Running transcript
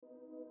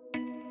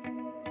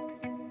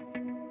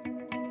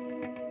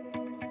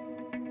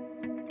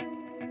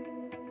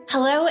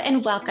Hello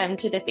and welcome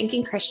to the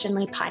Thinking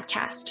Christianly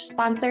podcast,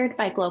 sponsored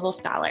by Global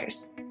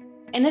Scholars.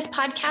 In this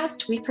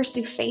podcast, we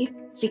pursue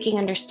faith, seeking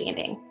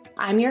understanding.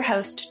 I'm your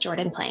host,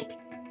 Jordan Plank.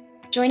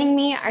 Joining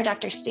me are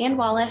Dr. Stan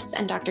Wallace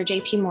and Dr.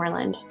 J.P.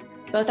 Moreland.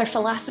 Both are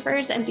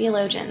philosophers and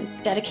theologians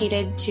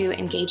dedicated to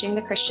engaging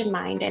the Christian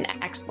mind in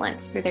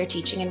excellence through their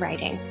teaching and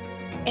writing.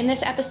 In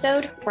this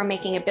episode, we're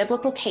making a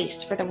biblical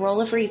case for the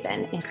role of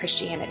reason in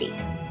Christianity.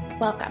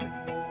 Welcome.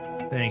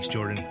 Thanks,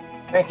 Jordan.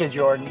 Thank you,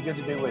 Jordan. Good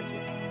to be with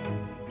you.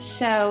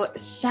 So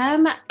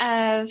some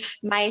of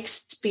my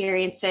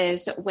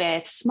experiences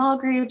with small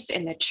groups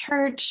in the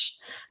church,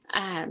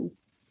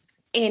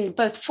 in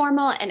both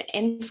formal and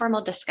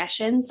informal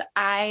discussions,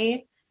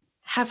 I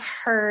have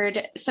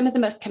heard some of the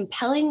most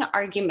compelling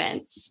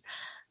arguments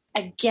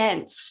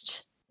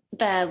against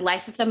the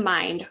life of the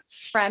mind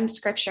from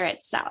Scripture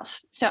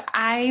itself. So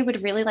I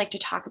would really like to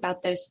talk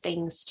about those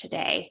things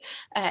today,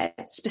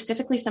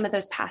 specifically some of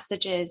those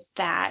passages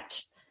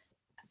that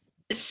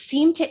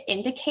seem to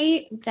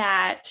indicate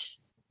that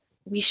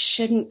we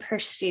shouldn't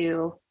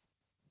pursue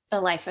the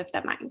life of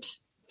the mind,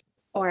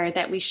 or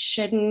that we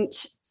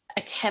shouldn't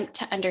attempt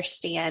to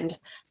understand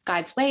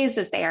God's ways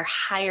as they are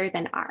higher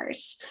than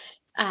ours.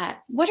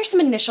 What are some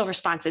initial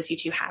responses you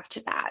two have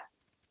to that?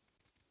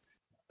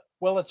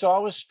 Well, it's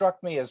always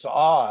struck me as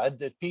odd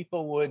that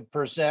people would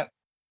present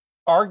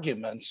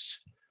arguments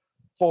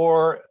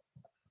for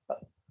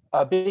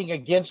being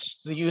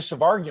against the use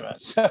of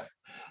arguments.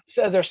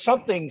 So there's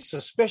something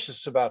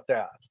suspicious about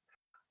that.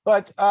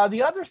 But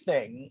the other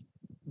thing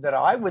that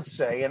I would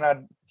say, and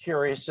I'm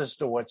curious as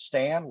to what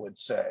Stan would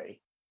say,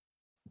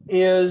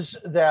 is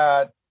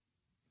that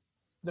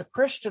the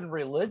Christian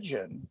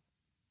religion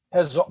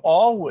has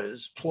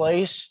always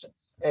placed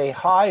a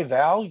high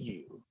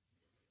value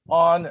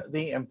on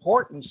the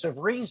importance of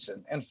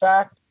reason. In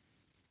fact,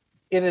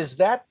 it is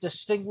that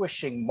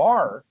distinguishing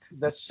mark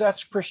that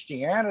sets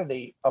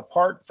Christianity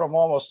apart from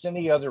almost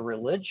any other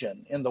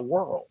religion in the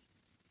world.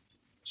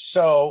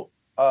 So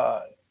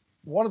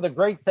one of the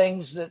great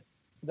things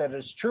that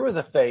is true of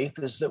the faith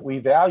is that we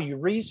value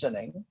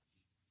reasoning,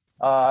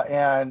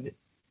 and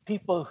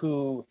people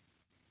who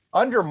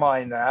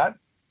undermine that,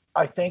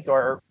 I think,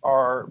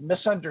 are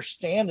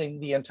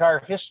misunderstanding the entire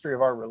history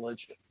of our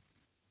religion.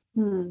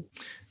 No,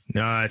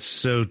 it's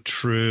so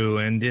true.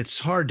 And it's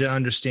hard to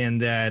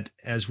understand that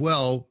as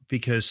well,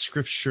 because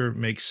Scripture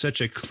makes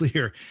such a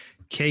clear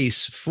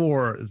case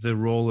for the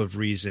role of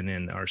reason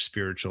in our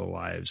spiritual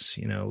lives.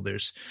 You know,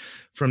 there's,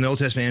 from the Old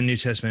Testament and New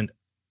Testament,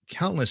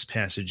 countless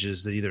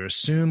passages that either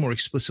assume or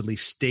explicitly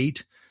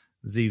state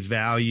the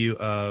value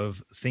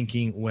of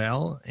thinking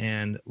well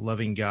and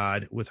loving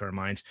God with our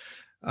minds.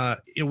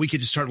 We could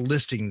just start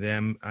listing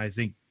them. I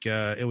think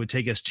it would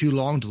take us too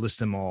long to list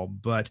them all,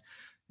 but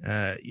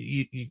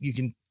you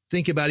can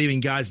think about even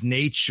God's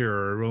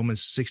nature. Romans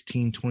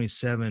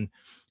 16:27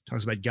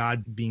 talks about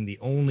God being the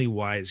only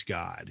wise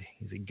God.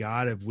 He's a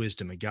God of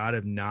wisdom, a God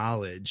of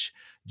knowledge.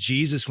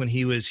 Jesus, when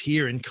he was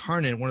here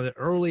incarnate, one of the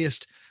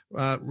earliest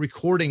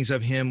recordings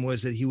of him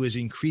was that he was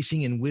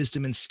increasing in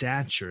wisdom and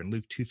stature in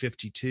Luke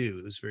 2:52.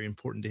 It was very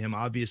important to him,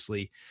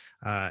 obviously,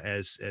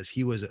 as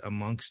he was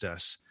amongst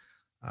us.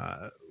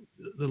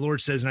 The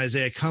Lord says in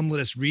Isaiah, "Come,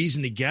 let us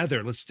reason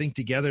together. Let's think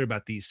together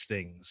about these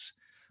things."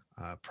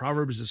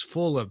 Proverbs is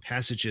full of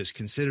passages.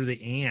 Consider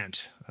the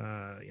ant.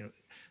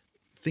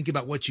 Think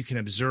about what you can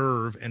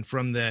observe, and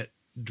from that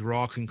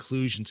draw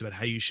conclusions about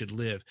how you should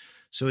live.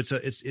 So it's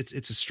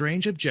a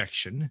strange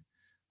objection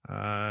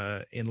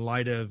in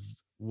light of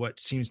what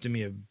seems to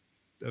me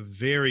a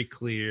very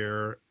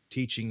clear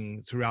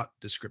teaching throughout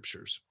the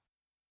Scriptures.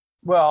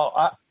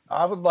 Well,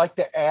 I would like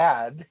to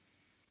add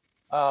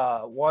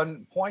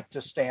one point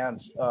to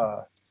Stan's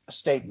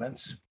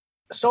statements.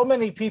 So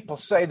many people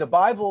say the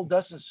Bible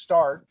doesn't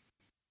start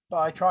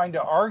by trying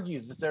to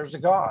argue that there's a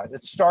God.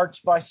 It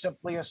starts by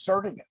simply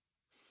asserting it.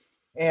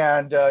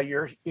 And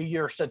you're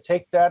to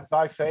take that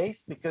by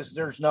faith, because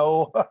there's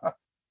no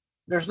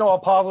there's no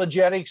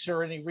apologetics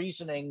or any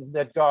reasoning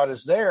that God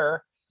is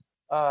there.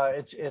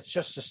 It's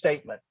just a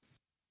statement.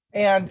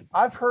 And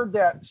I've heard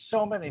that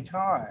so many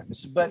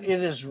times, but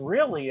it is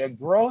really a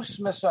gross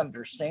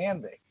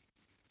misunderstanding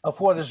of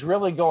what is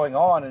really going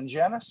on in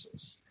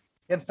Genesis.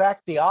 In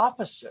fact, the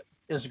opposite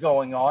is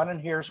going on, and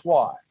here's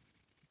why.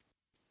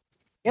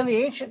 In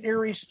the ancient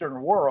Near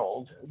Eastern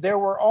world, there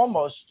were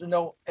almost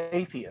no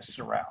atheists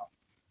around.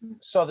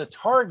 So the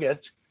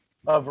target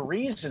of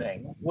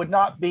reasoning would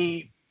not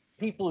be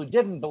people who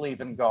didn't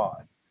believe in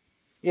God.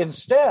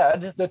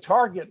 Instead, the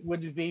target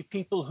would be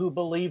people who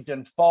believed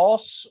in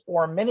false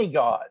or many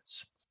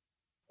gods.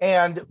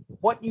 And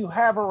what you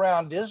have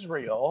around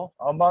Israel,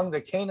 among the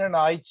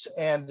Canaanites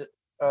and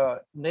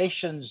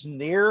nations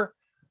near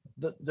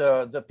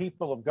the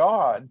people of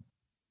God,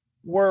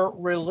 were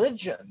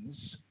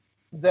religions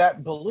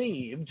that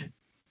believed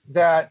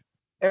that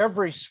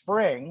every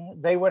spring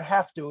they would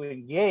have to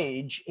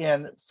engage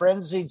in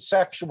frenzied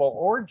sexual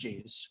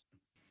orgies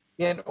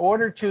in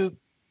order to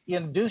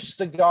induce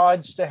the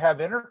gods to have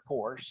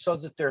intercourse so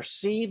that their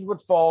seed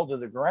would fall to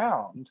the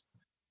ground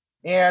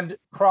and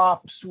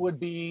crops would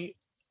be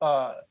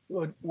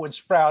would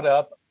sprout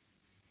up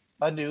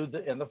anew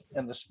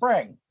in the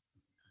spring.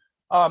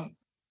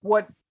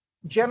 What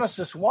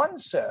Genesis 1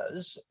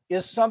 says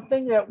is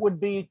something that would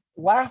be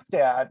laughed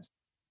at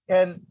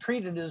and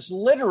treated as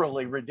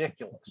literally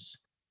ridiculous.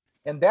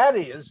 And that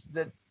is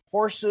that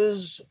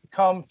horses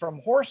come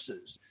from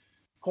horses.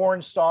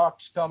 Corn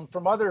stalks come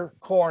from other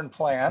corn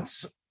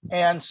plants.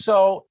 And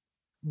so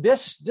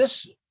this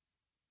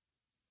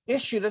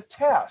issued a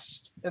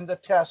test, and the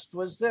test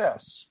was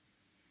this.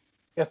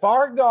 If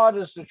our God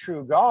is the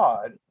true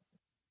God,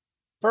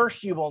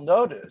 first you will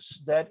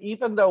notice that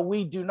even though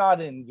we do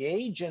not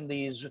engage in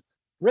these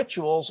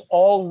rituals,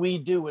 all we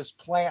do is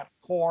plant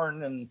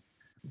corn and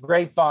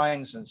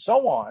grapevines and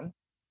so on,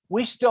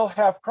 we still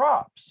have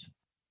crops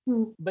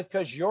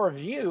because your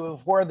view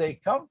of where they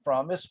come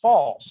from is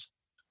false.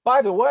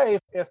 By the way,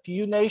 if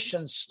you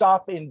nations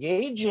stop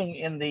engaging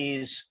in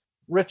these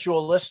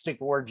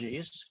ritualistic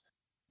orgies,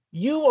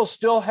 you will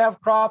still have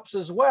crops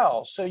as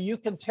well. So you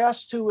can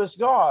test who is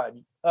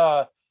God,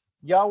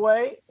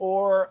 Yahweh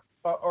or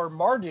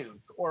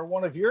Marduk or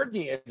one of your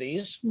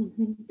deities.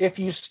 Mm-hmm. If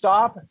you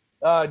stop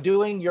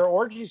doing your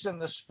orgies in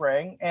the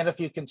spring, and if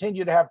you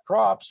continue to have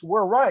crops,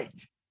 we're right.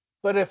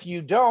 But if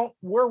you don't,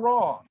 we're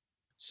wrong.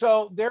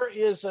 So there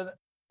is an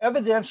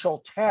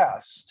evidential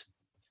test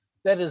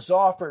that is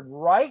offered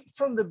right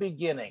from the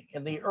beginning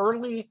in the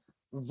early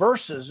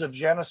verses of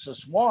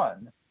Genesis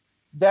 1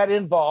 that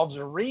involves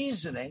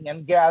reasoning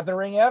and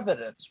gathering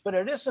evidence. But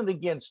it isn't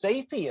against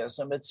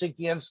atheism, it's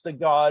against the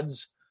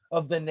gods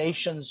of the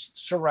nations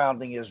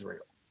surrounding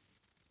Israel.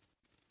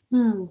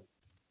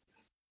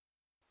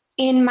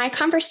 In my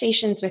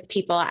conversations with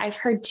people, I've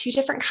heard two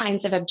different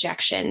kinds of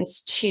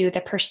objections to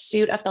the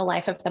pursuit of the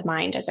life of the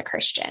mind as a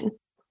Christian.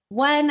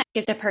 One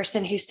is the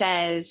person who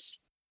says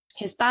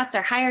his thoughts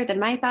are higher than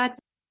my thoughts.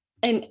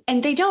 And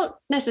they don't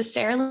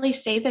necessarily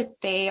say that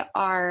they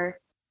are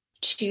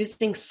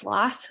choosing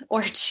sloth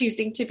or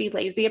choosing to be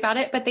lazy about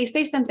it, but they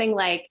say something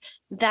like,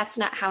 that's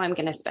not how I'm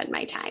going to spend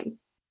my time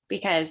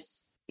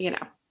because,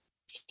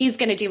 he's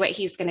going to do what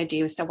he's going to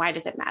do. So why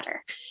does it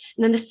matter?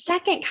 And then the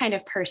second kind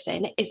of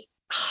person is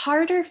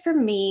harder for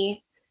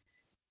me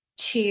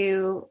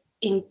to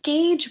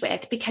engage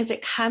with because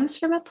it comes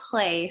from a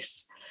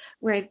place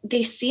where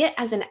they see it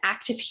as an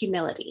act of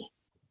humility,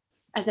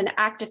 as an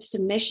act of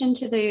submission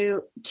to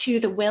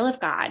the will of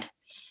God,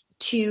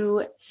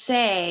 to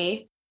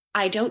say,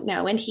 I don't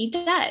know, and he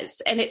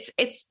does. And it's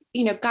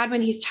God,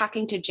 when he's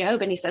talking to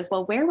Job and he says,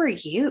 well, where were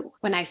you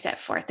when I set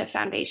forth the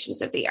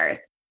foundations of the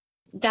earth?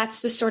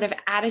 That's the sort of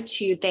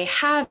attitude they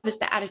have, is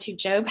the attitude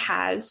Job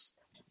has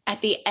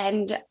at the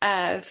end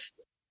of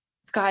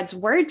God's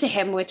word to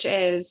him, which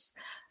is,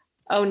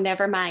 oh,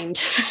 never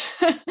mind.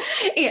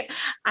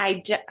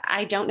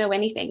 I don't know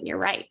anything. You're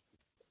right.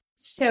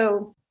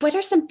 So what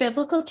are some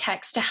biblical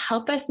texts to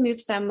help us move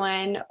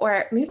someone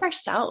or move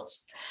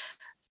ourselves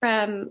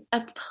from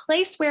a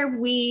place where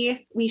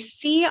we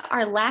see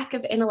our lack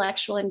of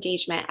intellectual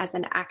engagement as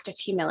an act of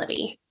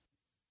humility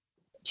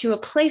to a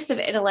place of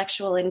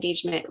intellectual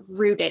engagement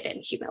rooted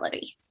in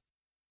humility?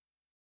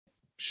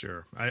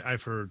 Sure.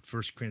 I've heard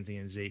 1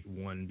 Corinthians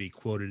 8:1 be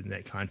quoted in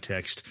that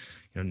context.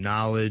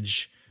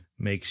 Knowledge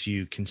makes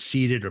you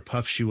conceited or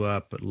puffs you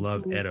up, but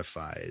love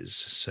edifies.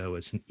 So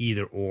it's an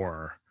either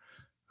or.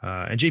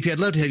 And JP, I'd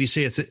love to have you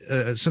say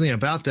something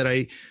about that.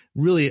 I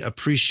really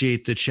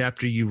appreciate the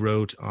chapter you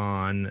wrote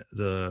on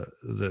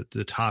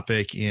the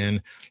topic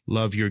in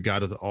Love Your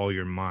God with All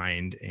Your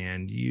Mind.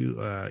 And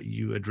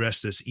you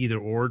address this either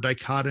or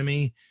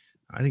dichotomy,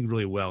 I think,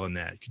 really well in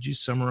that. Could you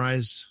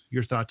summarize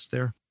your thoughts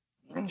there?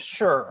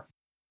 Sure.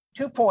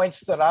 2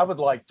 points that I would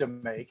like to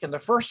make. And the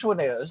first one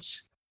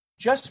is,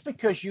 just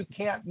because you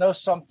can't know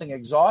something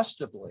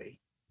exhaustively,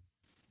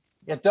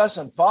 it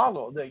doesn't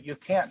follow that you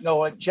can't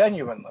know it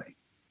genuinely.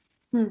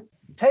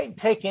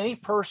 Take any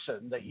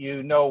person that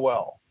you know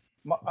well.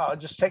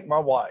 Just take my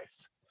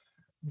wife.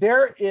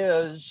 There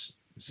is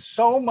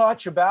so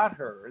much about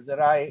her that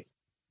I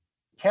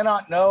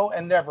cannot know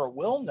and never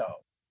will know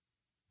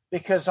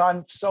because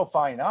I'm so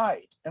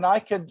finite. And I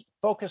could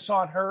focus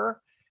on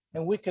her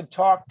and we could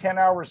talk 10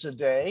 hours a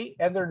day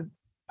and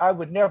I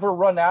would never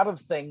run out of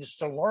things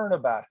to learn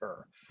about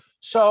her.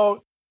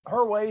 So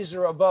her ways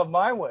are above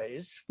my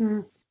ways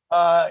in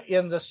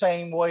the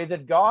same way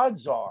that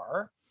God's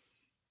are.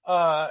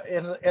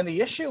 And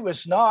the issue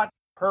is not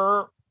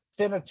her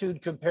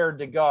finitude compared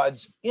to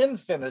God's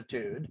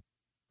infinitude.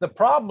 The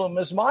problem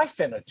is my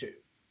finitude.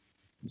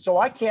 So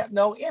I can't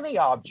know any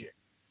object,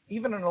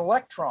 even an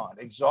electron,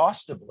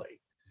 exhaustively.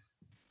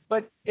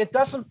 But it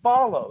doesn't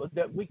follow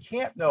that we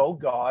can't know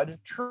God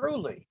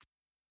truly.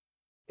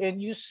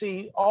 And you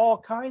see all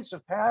kinds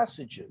of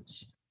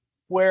passages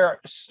where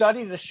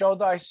study to show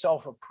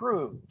thyself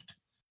approved.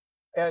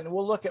 And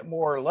we'll look at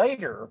more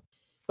later,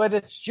 but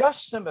it's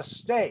just a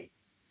mistake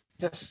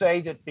to say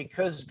that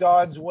because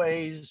God's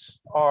ways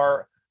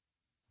are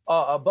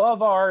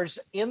above ours,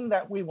 in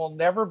that we will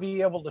never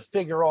be able to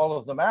figure all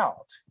of them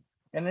out.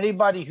 And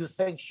anybody who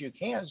thinks you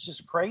can is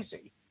just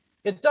crazy.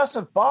 It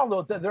doesn't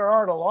follow that there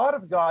aren't a lot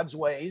of God's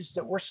ways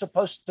that we're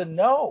supposed to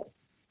know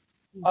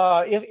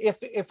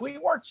If we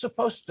weren't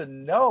supposed to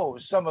know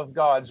some of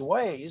God's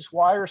ways,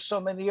 why are so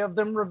many of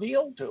them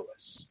revealed to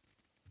us?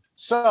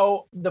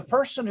 So the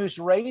person who's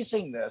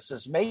raising this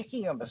is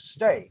making a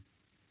mistake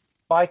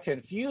by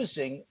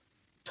confusing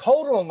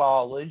total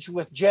knowledge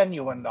with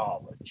genuine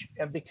knowledge.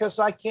 And because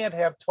I can't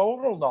have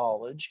total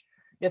knowledge,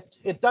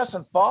 it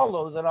doesn't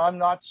follow that I'm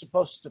not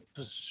supposed to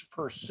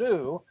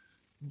pursue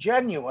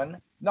genuine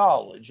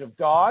knowledge of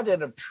God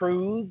and of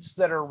truths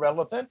that are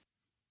relevant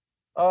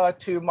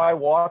to my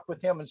walk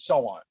with him and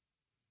so on.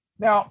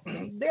 Now,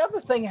 the other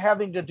thing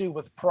having to do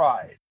with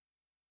pride,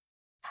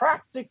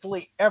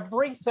 practically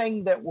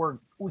everything that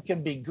we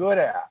can be good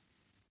at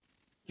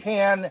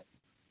can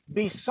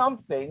be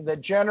something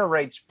that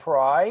generates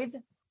pride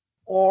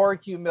or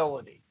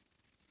humility.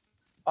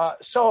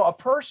 So a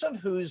person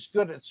who's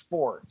good at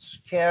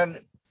sports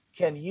can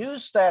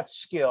use that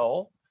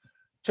skill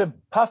to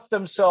puff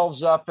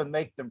themselves up and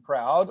make them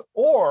proud,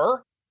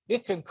 or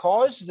it can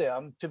cause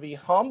them to be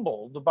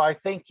humbled by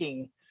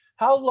thinking,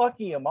 how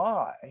lucky am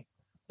I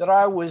that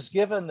I was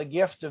given the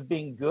gift of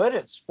being good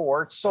at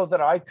sports so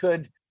that I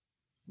could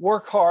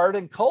work hard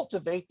and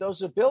cultivate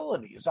those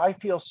abilities. I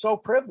feel so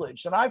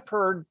privileged. And I've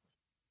heard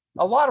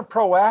a lot of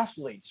pro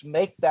athletes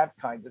make that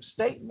kind of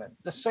statement.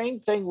 The same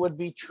thing would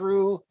be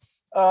true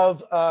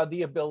of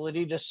the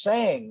ability to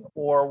sing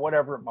or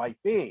whatever it might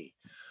be.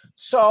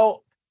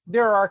 So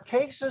there are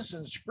cases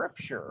in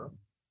Scripture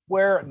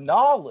where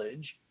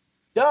knowledge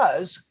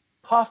does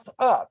puff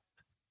up,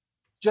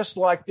 just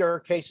like there are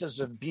cases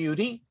of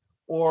beauty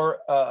or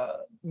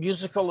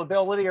musical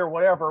ability or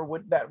whatever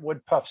that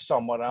would puff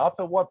someone up.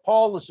 And what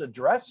Paul is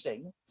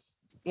addressing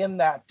in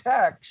that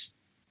text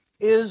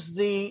is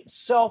the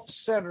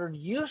self-centered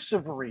use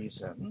of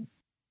reason,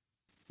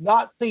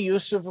 not the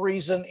use of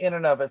reason in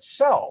and of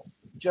itself.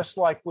 Just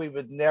like we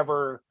would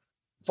never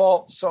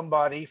fault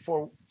somebody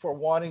for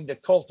wanting to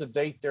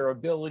cultivate their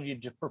ability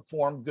to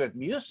perform good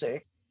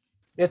music.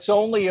 It's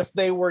only if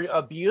they were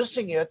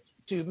abusing it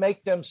to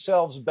make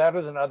themselves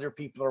better than other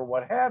people or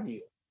what have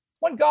you.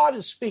 When God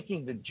is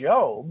speaking to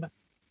Job,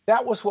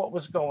 that was what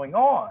was going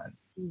on,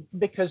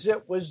 because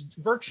it was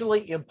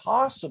virtually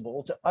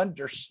impossible to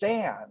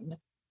understand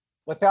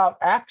without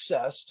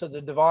access to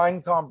the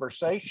divine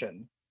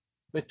conversation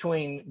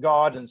between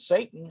God and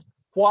Satan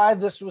why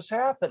this was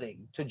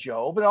happening to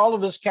Job. And all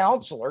of his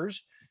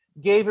counselors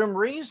gave him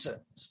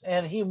reasons.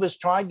 And he was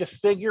trying to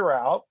figure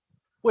out,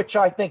 which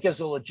I think is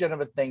a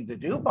legitimate thing to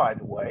do, by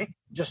the way,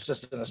 just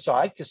as an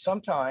aside, because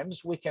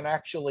sometimes we can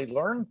actually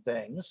learn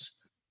things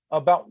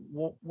about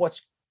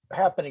what's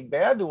happening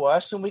bad to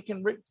us, and we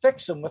can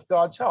fix them with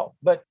God's help.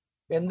 But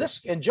in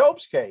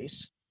Job's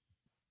case,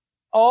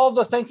 all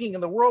the thinking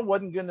in the world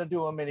wasn't going to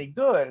do him any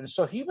good. And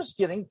so he was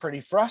getting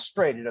pretty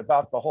frustrated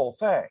about the whole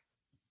thing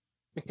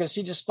because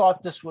he just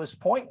thought this was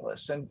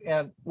pointless.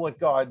 And what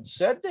God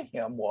said to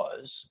him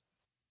was,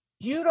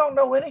 you don't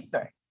know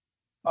anything.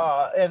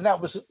 And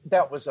that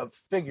was a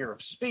figure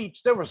of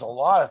speech. There was a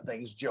lot of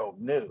things Job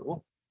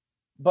knew,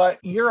 but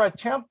your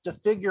attempt to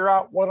figure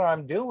out what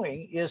I'm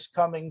doing is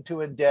coming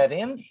to a dead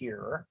end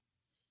here.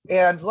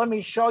 And let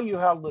me show you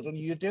how little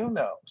you do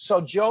know.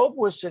 So Job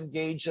was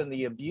engaged in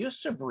the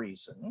abuse of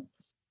reason.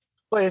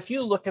 But if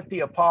you look at the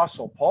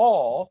Apostle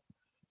Paul,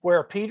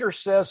 where Peter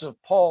says of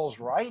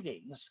Paul's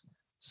writings,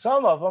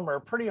 some of them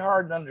are pretty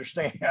hard to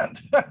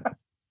understand.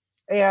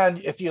 And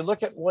if you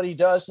look at what he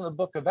does in the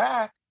book of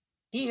Acts,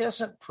 he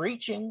isn't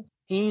preaching,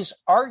 he's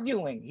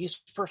arguing,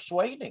 he's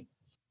persuading.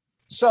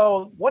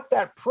 So what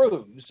that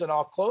proves, and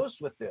I'll close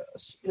with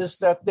this, is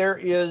that there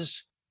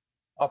is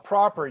a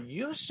proper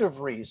use of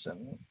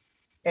reason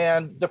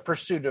and the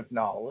pursuit of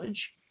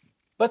knowledge,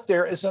 but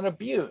there is an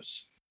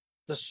abuse.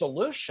 The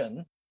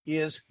solution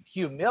is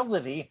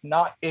humility,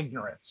 not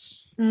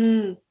ignorance.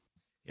 Yeah,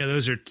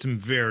 those are some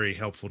very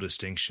helpful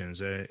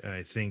distinctions.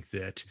 I think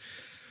that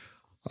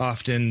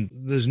often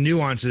those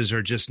nuances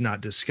are just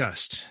not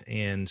discussed,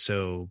 and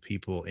so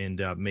people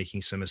end up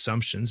making some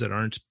assumptions that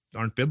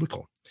aren't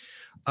biblical.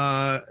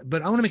 But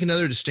I want to make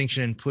another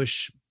distinction and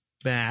push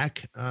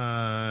back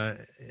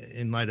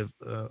in light of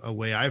a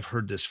way I've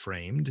heard this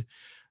framed,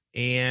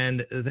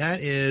 and that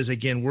is,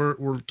 again,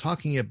 we're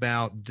talking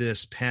about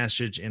this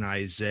passage in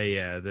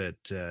Isaiah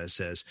that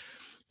says,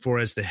 "For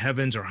as the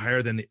heavens are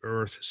higher than the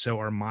earth, so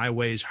are my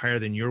ways higher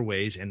than your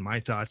ways, and my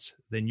thoughts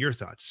than your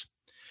thoughts."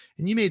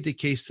 And you made the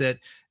case that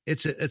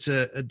it's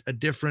a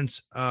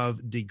difference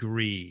of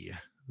degree,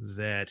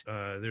 that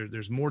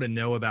there's more to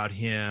know about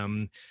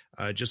him.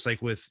 Just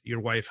like with your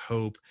wife,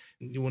 Hope,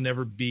 you will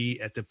never be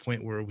at the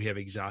point where we have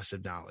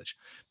exhaustive knowledge.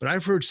 But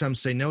I've heard some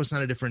say, no, it's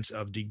not a difference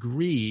of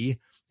degree.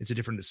 It's a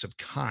difference of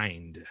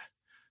kind.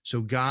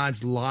 So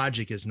God's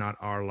logic is not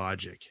our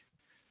logic.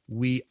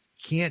 We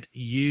can't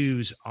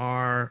use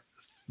our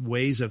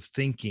ways of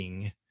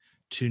thinking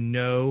to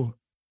know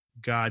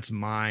God's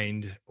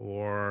mind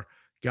or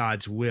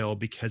God's will,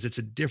 because it's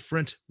a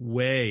different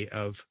way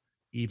of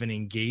even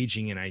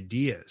engaging in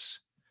ideas.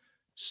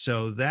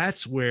 So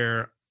that's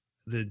where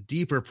the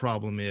deeper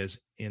problem is,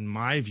 in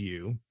my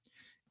view.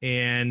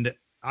 And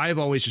I've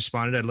always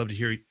responded, I'd love to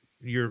hear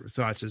your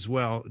thoughts as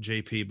well,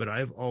 JP, but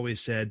I've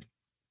always said,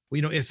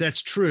 well, if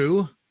that's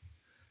true,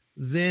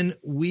 then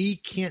we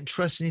can't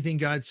trust anything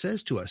God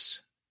says to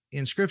us.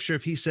 In Scripture,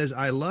 if he says,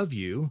 I love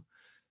you,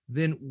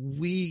 then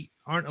we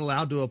aren't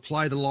allowed to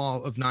apply the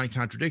law of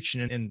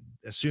non-contradiction and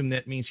assume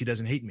that means he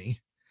doesn't hate me.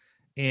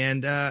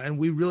 And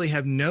we really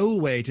have no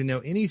way to know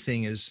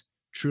anything is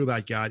true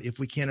about God if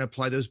we can't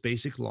apply those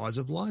basic laws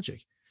of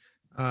logic.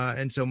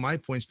 And so my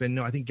point's been,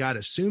 no, I think God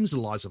assumes the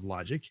laws of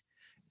logic,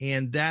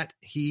 and that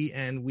he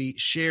and we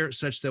share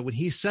such that when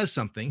he says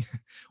something,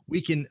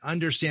 we can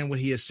understand what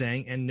he is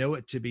saying and know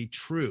it to be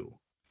true.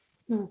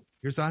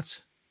 Your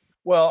thoughts?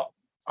 Well,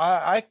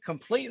 I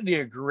completely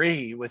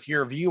agree with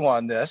your view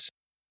on this.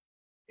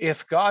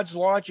 If God's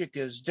logic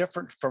is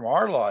different from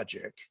our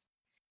logic,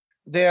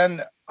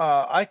 then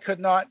I could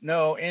not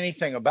know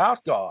anything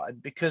about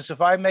God, because if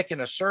I make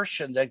an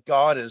assertion that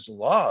God is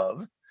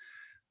love,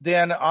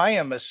 then I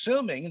am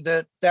assuming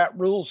that that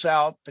rules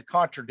out the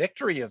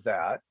contradictory of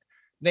that,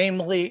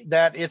 namely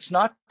that it's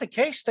not the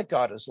case that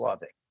God is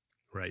loving.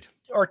 Right.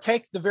 Or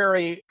take the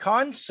very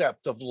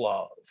concept of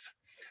love.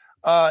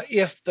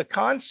 If the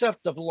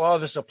concept of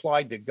love is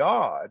applied to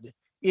God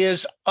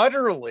is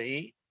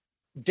utterly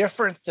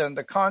different than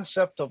the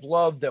concept of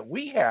love that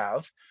we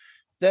have,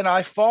 then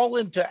I fall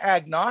into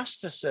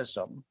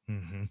agnosticism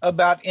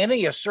about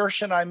any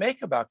assertion I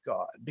make about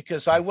God,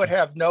 because I would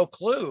have no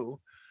clue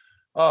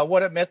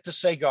what it meant to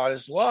say God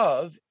is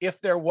love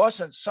if there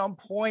wasn't some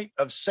point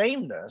of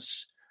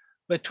sameness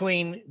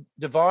between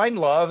divine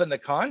love and the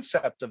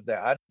concept of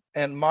that,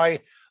 and my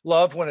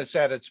love when it's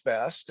at its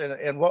best,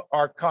 and what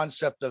our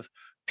concept of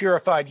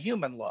purified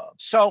human love.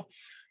 So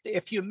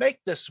if you make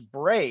this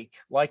break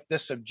like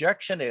this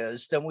objection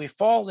is, then we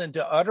fall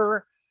into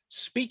utter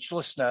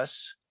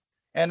speechlessness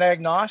and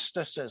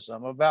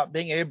agnosticism about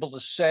being able to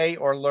say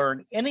or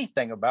learn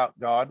anything about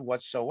God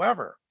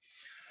whatsoever.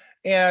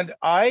 And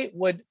I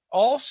would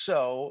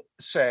also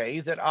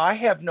say that I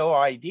have no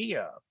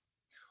idea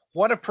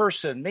what a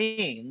person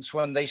means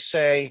when they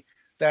say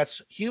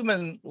that's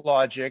human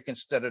logic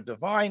instead of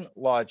divine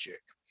logic.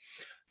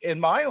 In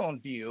my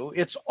own view,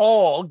 it's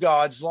all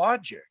God's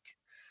logic.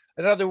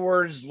 In other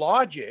words,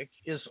 logic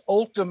is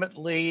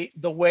ultimately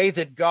the way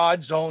that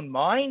God's own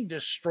mind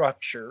is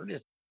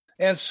structured.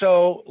 And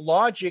so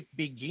logic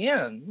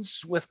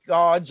begins with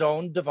God's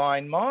own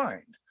divine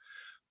mind.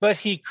 But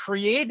he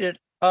created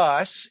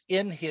us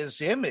in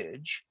his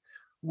image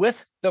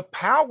with the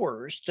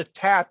powers to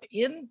tap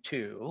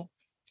into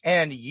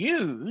and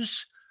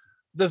use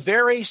the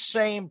very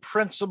same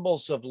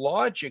principles of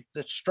logic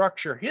that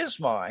structure his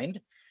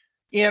mind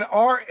in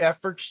our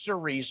efforts to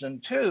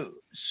reason too.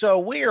 So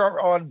we are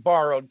on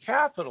borrowed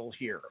capital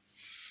here.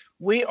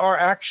 We are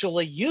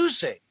actually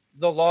using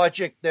the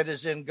logic that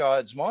is in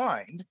God's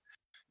mind.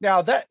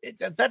 Now, that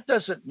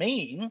doesn't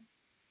mean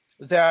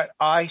that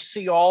I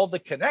see all the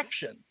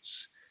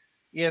connections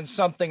in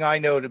something I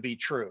know to be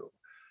true.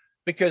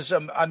 Because,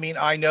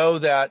 I know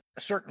that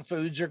certain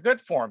foods are good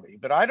for me,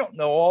 but I don't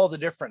know all the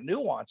different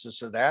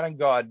nuances of that, and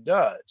God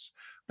does.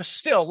 But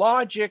still,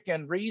 logic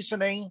and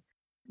reasoning,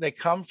 they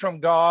come from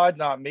God,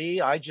 not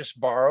me. I just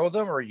borrow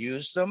them or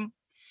use them.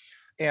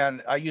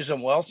 And I use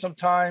them well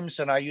sometimes,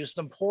 and I use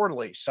them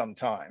poorly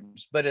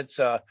sometimes. But it's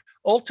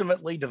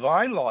ultimately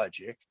divine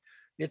logic.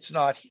 It's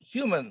not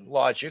human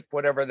logic,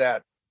 whatever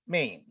that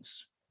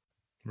means.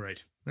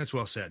 Right. That's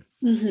well said.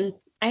 Mm-hmm.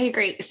 I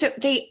agree. So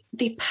the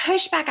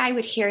pushback I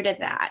would hear to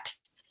that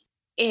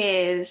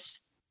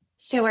is,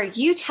 so are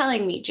you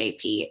telling me,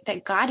 JP,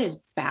 that God is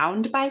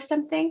bound by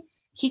something?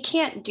 He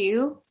can't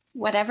do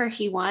whatever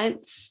he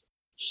wants.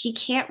 He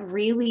can't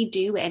really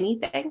do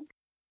anything.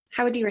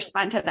 How would you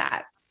respond to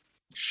that?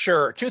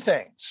 Sure. Two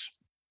things.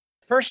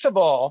 First of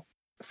all,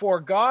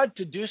 for God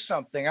to do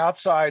something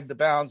outside the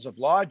bounds of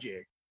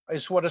logic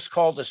is what is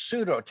called a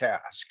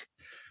pseudo-task.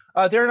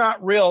 They're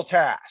not real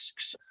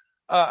tasks.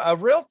 A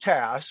real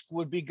task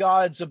would be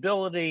God's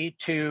ability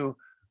to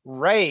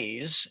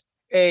raise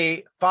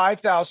a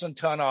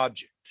 5,000-ton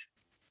object.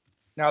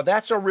 Now,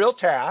 that's a real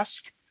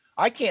task.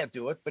 I can't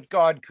do it, but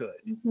God could.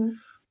 Mm-hmm.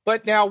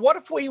 But now, what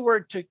if we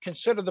were to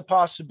consider the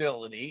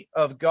possibility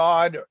of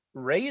God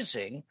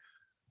raising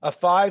a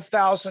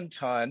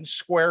 5,000-ton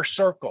square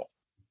circle?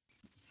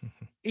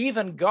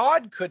 Even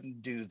God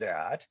couldn't do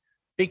that,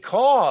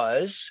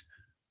 because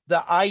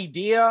the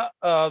idea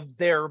of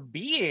there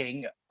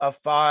being a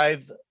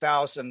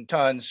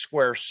 5,000-ton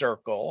square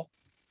circle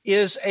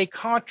is a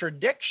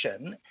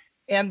contradiction.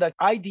 And the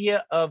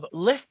idea of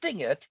lifting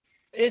it,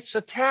 it's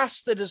a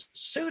task that is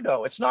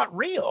pseudo. It's not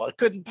real. It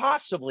couldn't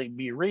possibly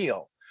be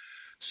real.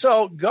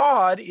 So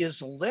God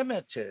is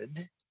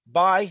limited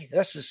by,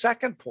 that's the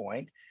second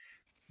point,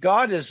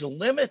 God is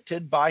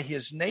limited by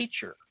his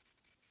nature.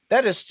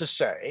 That is to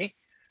say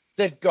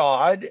that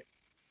God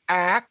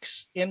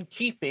acts in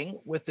keeping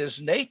with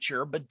his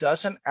nature, but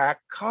doesn't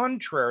act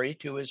contrary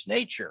to his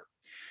nature.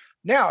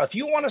 Now, if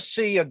you want to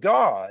see a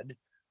God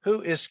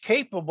who is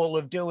capable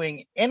of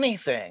doing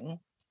anything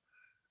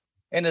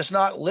and is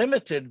not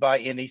limited by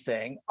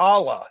anything,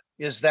 Allah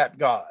is that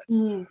God.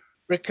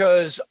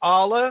 Because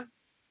Allah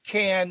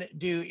can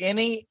do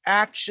any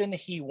action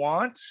he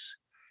wants,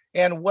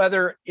 and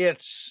whether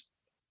it's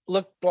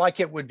looked like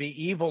it would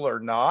be evil or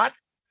not,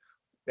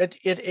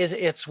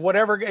 it's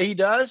whatever he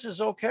does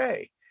is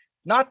okay.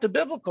 Not the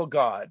biblical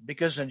God,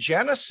 because in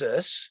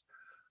Genesis,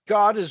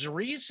 God is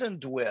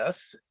reasoned with,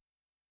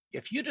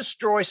 if you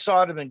destroy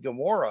Sodom and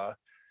Gomorrah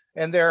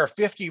and there are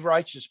 50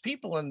 righteous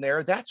people in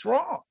there, that's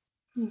wrong.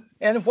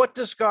 And what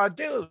does God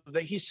do?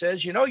 That he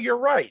says, you're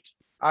right.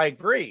 I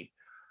agree.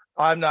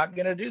 I'm not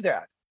going to do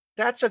that.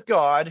 That's a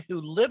God who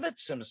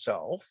limits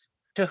himself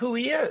to who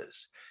he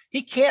is.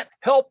 He can't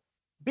help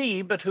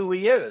be but who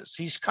he is.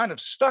 He's kind of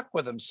stuck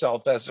with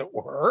himself, as it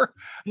were.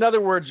 In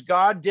other words,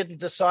 God didn't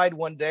decide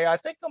one day, I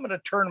think I'm going to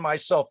turn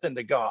myself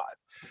into God.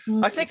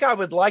 I think I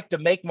would like to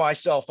make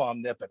myself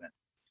omnipotent.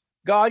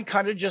 God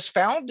kind of just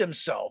found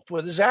himself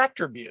with his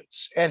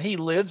attributes, and he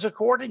lives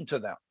according to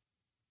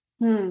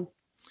them.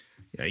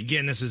 Yeah,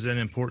 again, this is an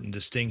important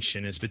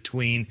distinction. It's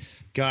between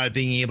God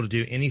being able to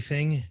do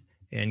anything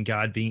and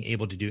God being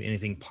able to do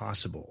anything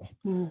possible.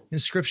 In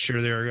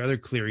Scripture, there are other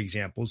clear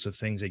examples of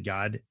things that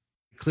God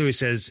clearly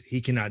says he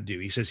cannot do.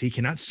 He says he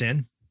cannot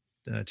sin,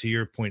 to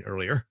your point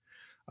earlier.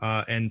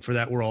 And for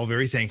that, we're all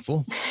very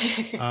thankful.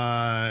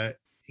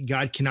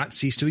 God cannot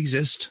cease to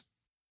exist.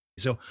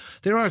 So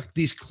there are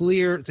these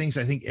clear things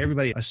I think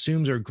everybody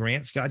assumes or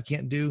grants God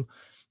can't do.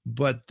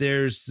 But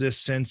there's this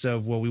sense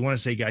of, well, we want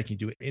to say God can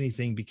do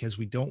anything because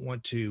we don't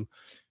want to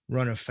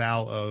run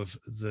afoul of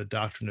the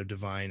doctrine of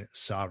divine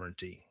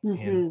sovereignty.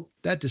 And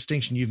that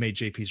distinction you've made,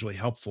 JP, is really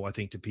helpful, I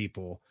think, to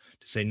people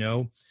to say,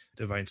 no,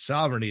 divine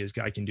sovereignty is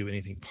God can do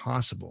anything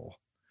possible,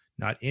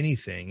 not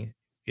anything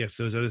if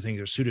those other things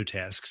are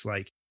pseudotasks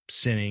like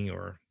sinning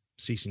or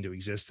ceasing to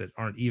exist that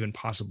aren't even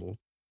possible.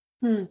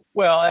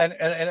 Well,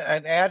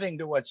 and adding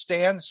to what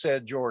Stan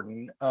said,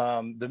 Jordan,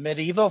 the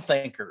medieval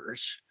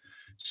thinkers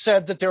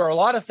said that there are a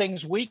lot of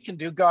things we can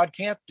do God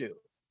can't do.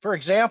 For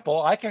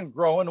example, I can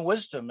grow in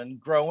wisdom and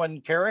grow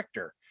in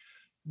character,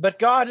 but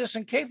God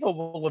isn't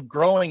capable of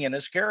growing in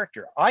his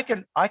character. I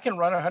can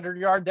run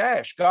 100-yard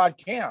dash. God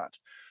can't.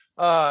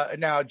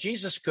 Now,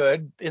 Jesus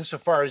could,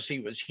 insofar as he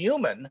was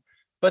human,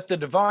 but the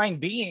divine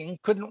being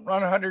couldn't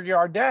run a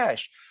 100-yard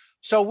dash.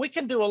 So we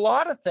can do a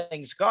lot of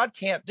things God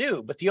can't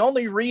do, but the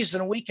only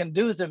reason we can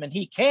do them and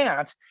he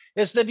can't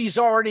is that he's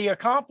already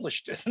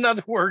accomplished it. In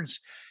other words,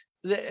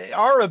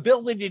 our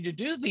ability to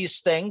do these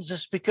things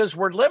is because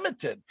we're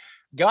limited.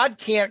 God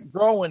can't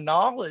grow in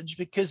knowledge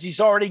because he's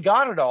already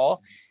got it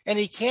all, and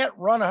he can't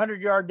run a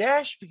 100-yard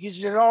dash because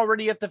he's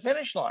already at the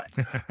finish line.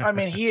 I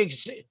mean,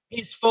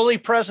 he's fully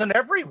present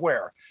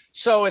everywhere.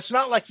 So it's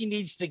not like he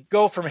needs to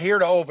go from here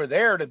to over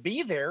there to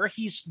be there.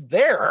 He's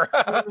there.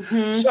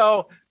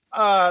 So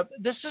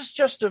this is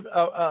just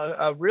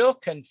a real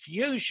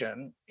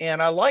confusion,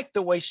 and I like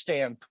the way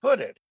Stan put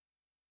it.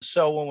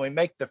 So when we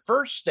make the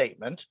first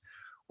statement,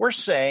 we're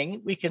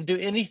saying we can do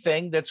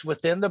anything that's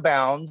within the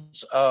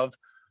bounds of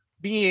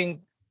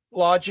being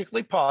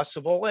logically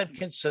possible and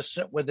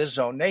consistent with his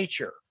own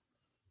nature.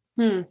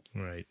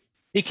 Right.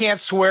 He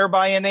can't swear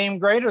by a name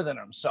greater than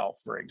himself,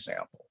 for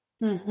example.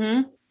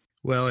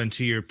 Well, and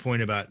to your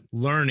point about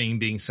learning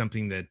being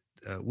something that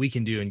we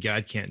can do and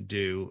God can't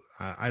do,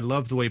 I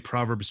love the way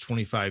Proverbs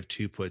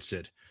 25:2 puts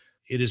it.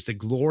 It is the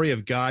glory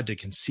of God to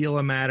conceal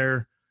a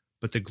matter,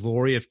 but the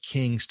glory of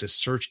kings to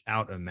search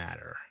out a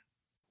matter.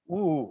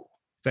 Ooh.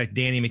 In fact,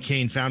 Danny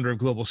McCain, founder of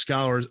Global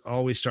Scholars,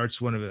 always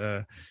starts one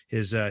of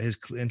his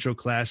intro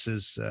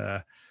classes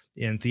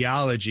in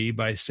theology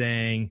by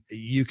saying,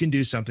 you can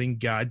do something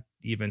God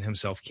even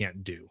himself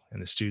can't do.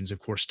 And the students, of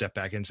course, step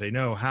back and say,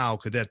 no, how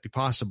could that be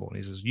possible? And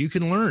he says, you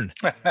can learn.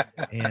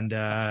 And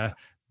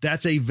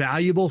that's a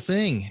valuable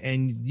thing.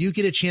 And you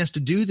get a chance to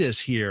do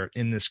this here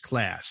in this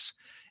class.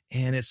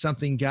 And it's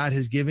something God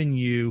has given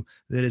you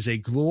that is a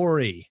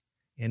glory,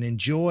 and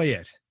enjoy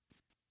it.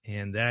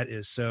 And that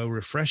is so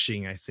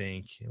refreshing, I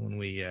think, when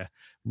we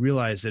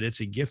realize that it's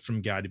a gift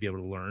from God to be able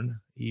to learn,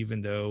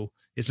 even though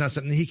it's not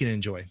something he can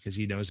enjoy because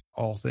he knows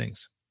all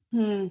things.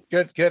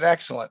 Good.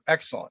 Excellent.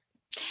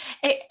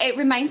 It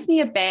reminds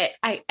me a bit,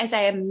 as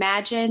I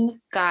imagine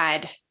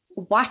God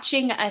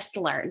watching us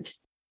learn,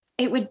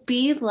 it would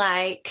be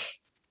like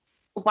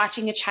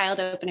watching a child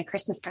open a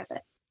Christmas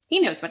present.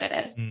 He knows what it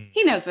is.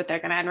 He knows what they're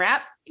going to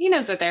unwrap. He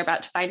knows what they're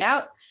about to find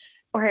out.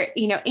 Or,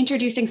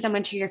 introducing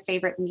someone to your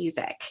favorite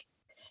music.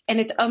 And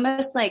it's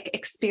almost like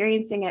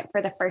experiencing it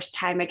for the first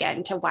time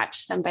again to watch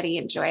somebody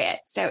enjoy it.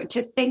 So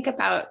to think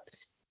about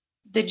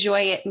the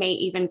joy it may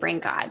even bring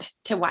God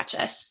to watch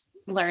us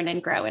learn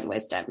and grow in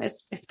wisdom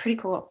is pretty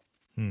cool.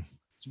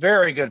 It's a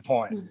very good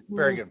point.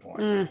 Very good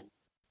point.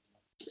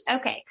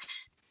 Okay.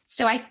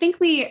 So I think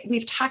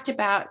we've talked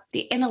about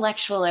the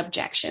intellectual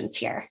objections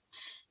here.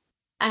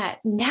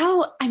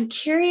 Now I'm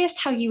curious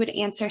how you would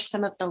answer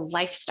some of the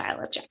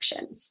lifestyle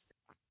objections.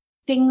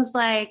 Things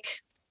like,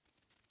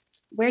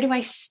 where do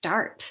I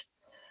start?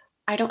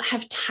 I don't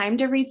have time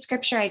to read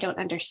scripture. I don't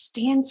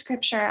understand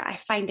scripture. I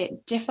find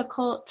it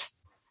difficult.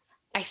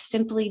 I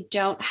simply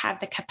don't have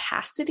the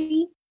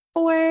capacity.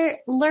 for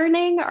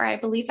learning, or I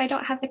believe I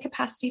don't have the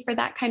capacity for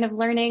that kind of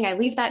learning. I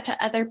leave that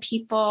to other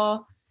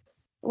people.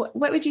 What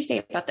would you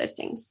say about those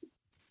things?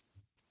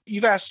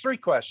 You've asked 3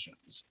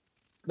 questions.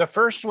 The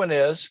first one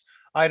is,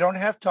 I don't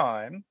have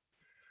time.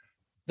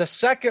 The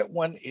second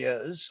one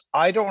is,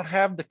 I don't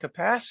have the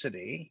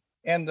capacity.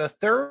 And the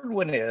third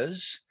one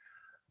is,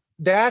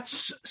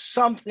 that's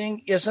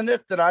something, isn't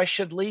it, that I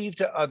should leave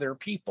to other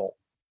people?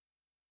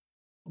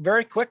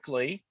 Very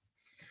quickly,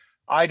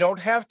 I don't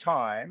have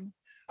time.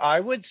 I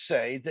would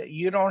say that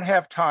you don't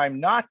have time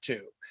not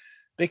to,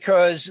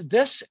 because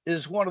this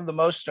is one of the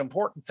most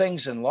important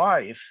things in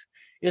life,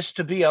 is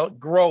to be a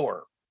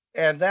grower.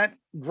 And that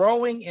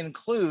growing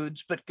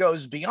includes, but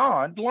goes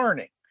beyond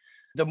learning.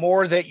 The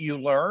more that you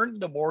learn,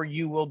 the more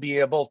you will be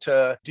able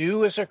to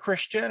do as a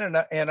Christian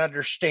and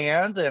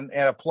understand and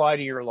apply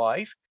to your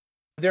life.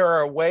 There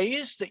are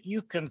ways that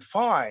you can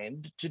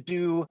find to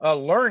do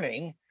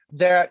learning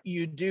that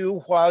you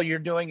do while you're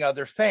doing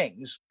other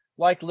things,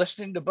 like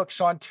listening to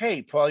books on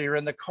tape while you're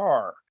in the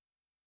car.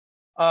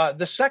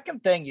 The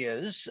second thing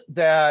is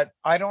that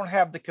I don't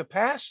have the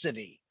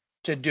capacity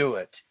to do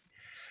it.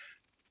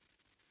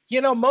 You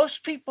know,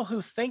 most people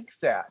who think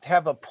that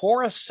have a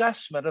poor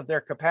assessment of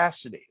their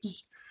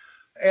capacities,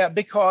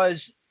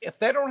 because if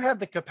they don't have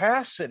the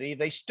capacity,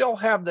 they still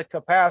have the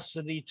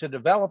capacity to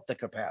develop the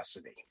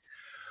capacity.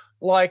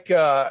 Like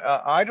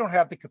I don't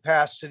have the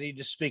capacity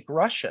to speak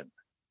Russian,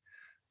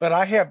 but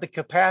I have the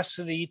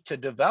capacity to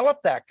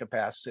develop that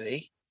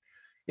capacity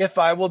if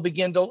I will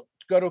begin to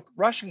go to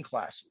Russian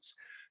classes.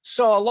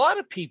 So a lot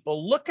of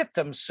people look at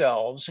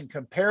themselves and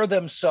compare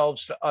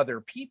themselves to other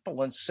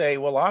people and say,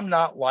 well, I'm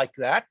not like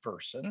that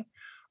person.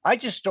 I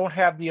just don't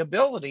have the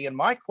ability. And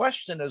my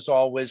question is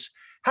always,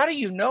 how do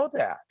you know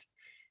that?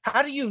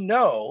 How do you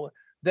know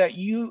that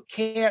you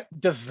can't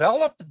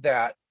develop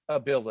that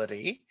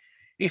ability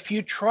if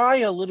you try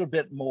a little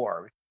bit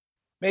more?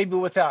 Maybe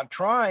without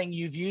trying,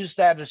 you've used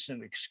that as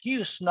an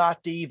excuse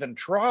not to even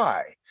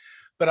try.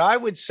 But I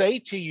would say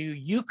to you,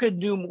 you could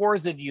do more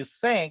than you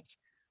think.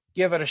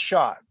 Give it a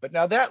shot. But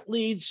now that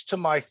leads to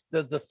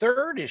the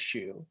third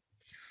issue,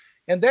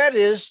 and that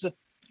is that,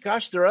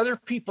 gosh, there are other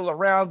people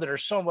around that are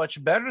so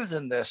much better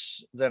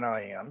than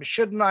I am.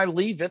 Shouldn't I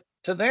leave it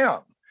to them?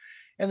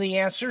 And the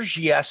answer is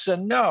yes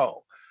and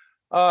no.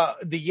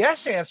 The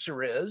yes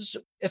answer is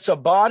it's a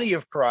body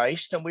of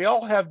Christ, and we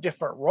all have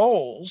different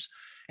roles.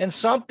 And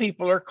some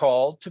people are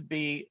called to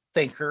be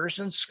thinkers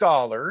and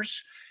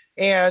scholars,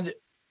 and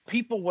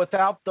people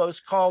without those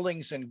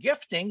callings and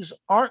giftings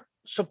aren't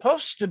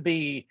supposed to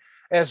be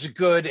as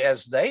good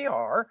as they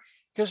are,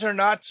 because they're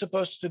not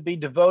supposed to be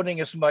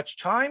devoting as much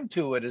time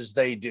to it as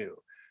they do.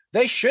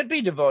 They should be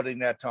devoting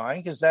that time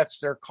because that's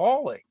their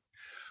calling.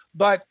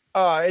 But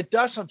it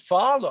doesn't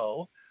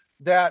follow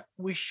that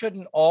we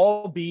shouldn't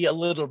all be a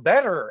little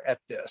better at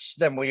this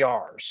than we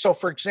are. So,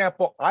 for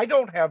example, I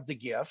don't have the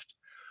gift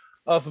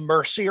of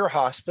mercy or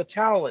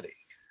hospitality.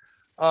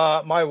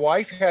 My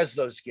wife has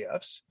those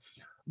gifts,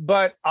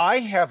 but I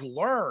have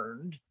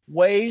learned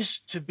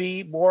ways to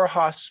be more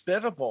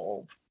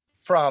hospitable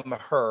from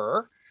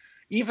her,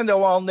 even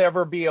though I'll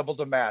never be able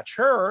to match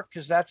her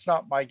because that's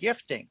not my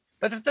gifting.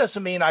 But it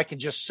doesn't mean I can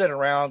just sit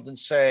around and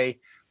say,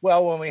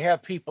 well, when we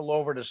have people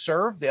over to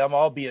serve them,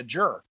 I'll be a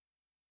jerk.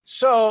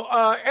 So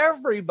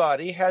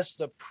everybody has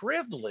the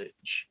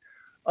privilege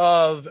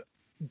of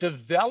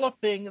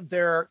developing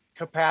their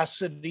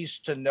capacities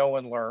to know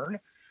and learn.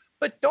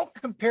 But don't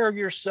compare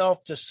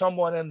yourself to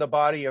someone in the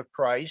body of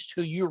Christ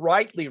who you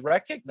rightly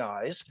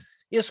recognize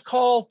is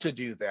called to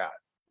do that.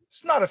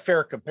 It's not a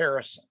fair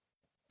comparison.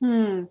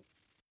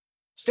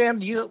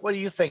 Stan, what do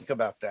you think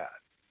about that?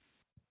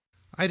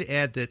 I'd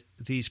add that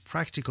these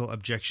practical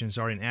objections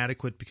are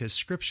inadequate because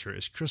Scripture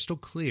is crystal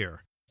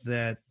clear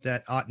that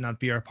ought not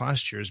be our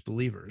posture as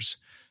believers.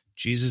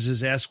 Jesus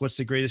is asked, what's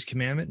the greatest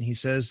commandment? And he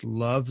says,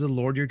 love the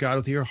Lord your God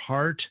with your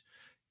heart,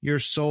 your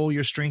soul,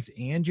 your strength,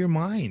 and your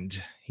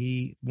mind.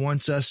 He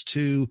wants us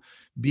to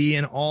be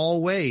in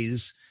all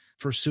ways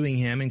pursuing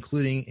him,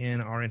 including in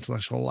our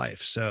intellectual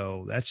life.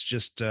 So that's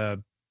just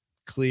a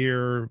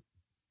clear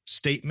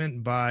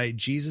statement by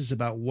Jesus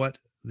about what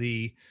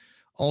the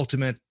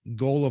ultimate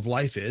goal of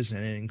life is,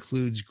 and it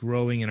includes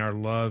growing in our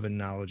love and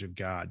knowledge of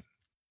God.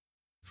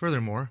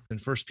 Furthermore, in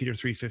 1 Peter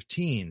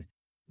 3:15,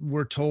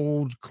 we're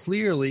told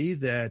clearly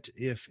that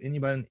if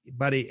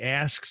anybody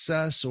asks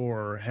us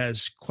or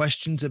has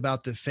questions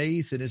about the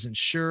faith and isn't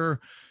sure,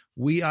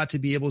 we ought to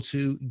be able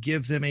to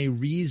give them a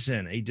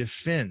reason, a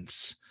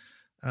defense,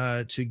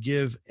 to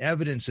give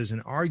evidences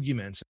and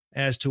arguments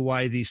as to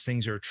why these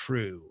things are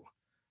true.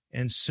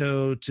 And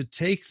so to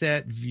take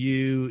that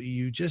view,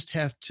 you just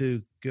have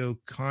to go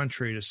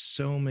contrary to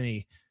so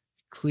many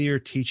clear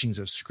teachings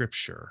of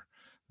Scripture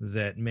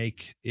that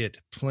make it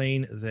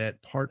plain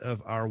that part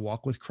of our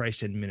walk with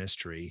Christ and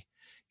ministry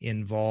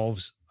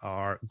involves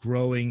our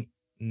growing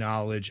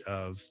knowledge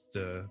of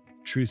the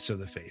truths of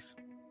the faith.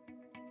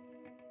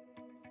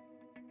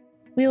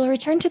 We will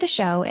return to the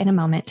show in a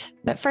moment,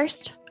 but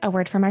first, a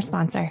word from our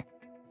sponsor.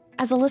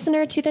 As a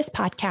listener to this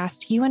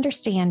podcast, you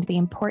understand the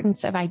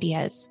importance of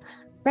ideas.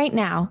 Right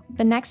now,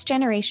 the next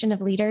generation of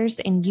leaders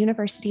in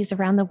universities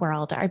around the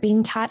world are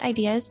being taught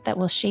ideas that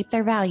will shape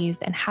their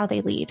values and how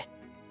they lead.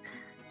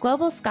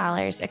 Global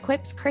Scholars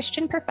equips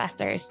Christian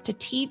professors to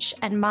teach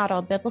and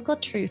model biblical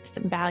truths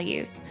and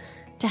values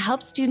to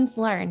help students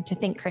learn to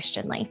think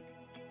Christianly.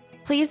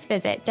 Please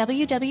visit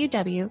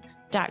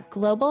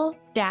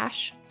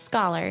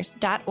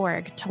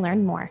www.global-scholars.org to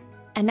learn more.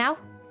 And now,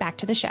 back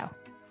to the show.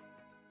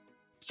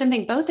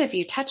 Something both of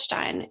you touched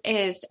on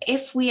is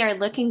if we are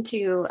looking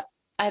to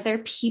other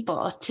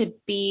people to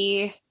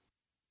be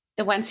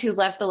the ones who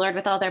love the Lord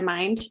with all their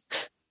mind.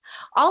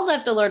 I'll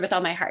love the Lord with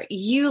all my heart.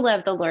 You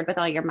love the Lord with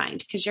all your mind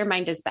because your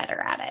mind is better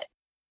at it.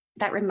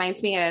 That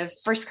reminds me of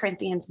 1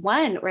 Corinthians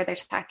 1, where they're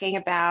talking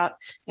about,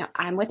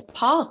 I'm with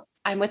Paul,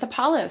 I'm with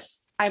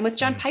Apollos, I'm with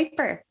John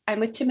Piper, I'm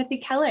with Timothy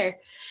Keller.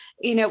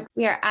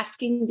 We are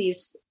asking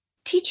these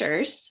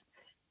teachers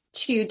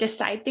to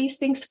decide these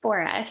things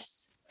for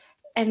us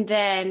and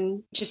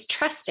then just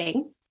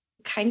trusting,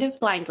 kind of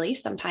blindly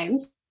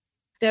sometimes,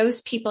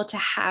 those people to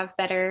have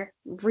better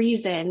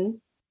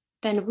reason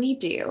than we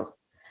do.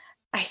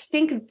 I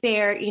think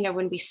there,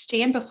 when we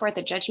stand before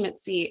the judgment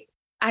seat,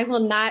 I will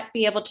not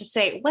be able to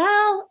say,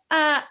 well,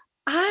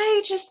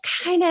 I just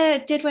kind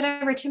of did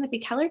whatever Timothy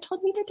Keller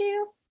told me to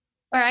do,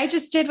 or I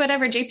just did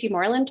whatever JP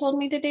Moreland told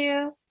me to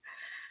do.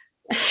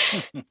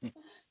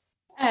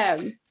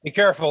 Be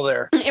careful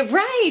there.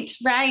 Right.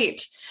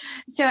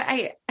 So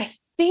I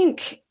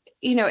think,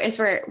 as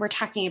we're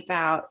talking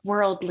about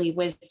worldly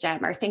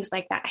wisdom or things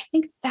like that, I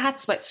think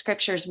that's what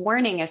Scripture's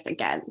warning us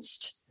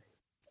against.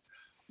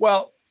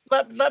 Well,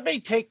 let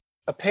me take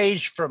a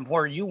page from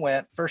where you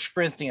went, 1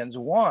 Corinthians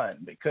 1,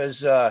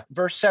 because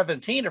verse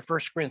 17 of 1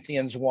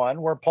 Corinthians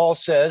 1, where Paul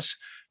says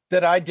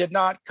that I did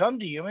not come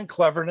to you in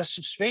cleverness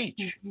of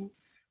speech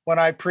when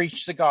I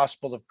preached the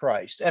gospel of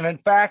Christ. And in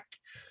fact,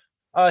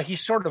 he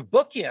sort of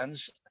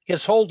bookends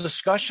his whole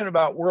discussion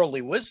about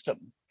worldly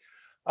wisdom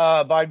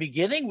by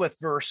beginning with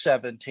verse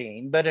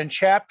 17. But in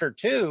chapter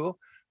 2,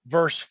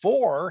 verse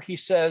 4, he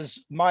says,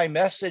 my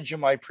message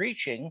and my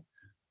preaching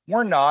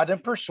were not in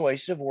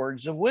persuasive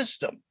words of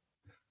wisdom,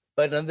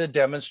 but in the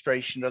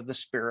demonstration of the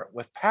Spirit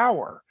with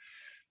power.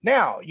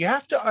 Now, you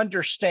have to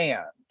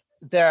understand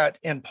that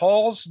in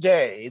Paul's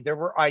day, there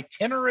were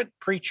itinerant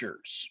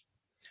preachers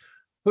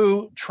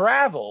who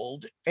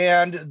traveled,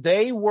 and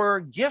they were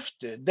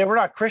gifted. They were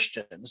not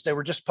Christians. They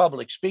were just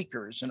public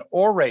speakers and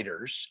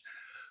orators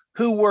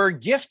who were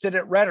gifted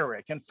at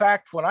rhetoric. In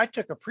fact, when I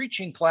took a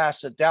preaching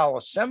class at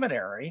Dallas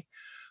Seminary,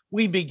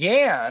 we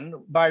began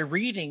by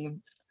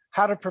reading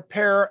how to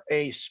prepare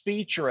a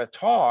speech or a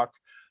talk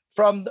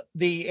from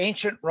the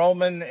ancient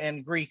Roman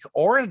and Greek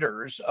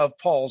orators of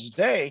Paul's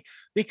day,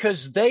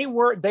 because they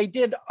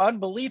did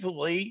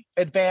unbelievably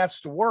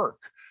advanced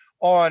work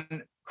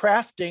on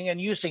crafting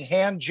and using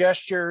hand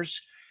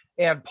gestures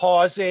and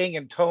pausing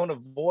and tone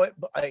of voice.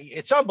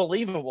 It's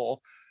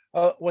unbelievable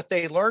what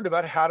they learned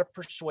about how to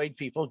persuade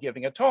people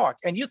giving a talk.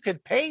 And you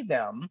could pay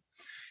them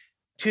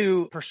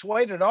to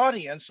persuade an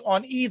audience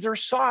on either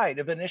side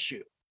of an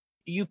issue.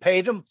 You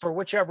paid them for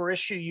whichever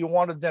issue you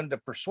wanted them to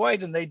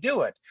persuade, and they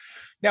do it.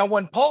 Now,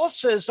 when Paul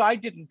says, I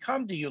didn't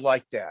come to you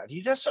like that,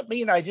 he doesn't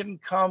mean I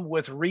didn't come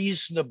with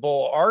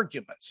reasonable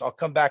arguments. I'll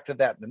come back to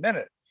that in a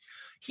minute.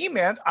 He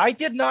meant I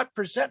did not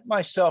present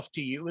myself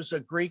to you as a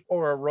Greek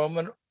or a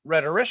Roman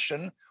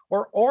rhetorician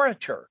or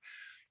orator,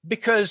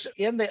 because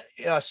in the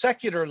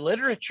secular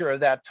literature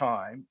of that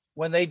time,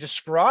 when they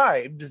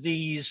described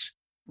these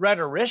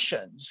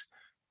rhetoricians,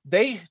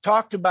 they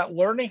talked about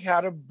learning how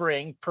to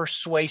bring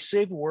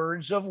persuasive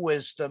words of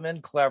wisdom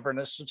and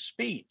cleverness of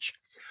speech.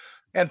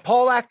 And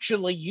Paul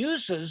actually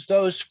uses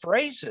those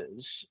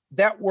phrases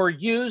that were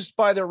used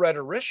by the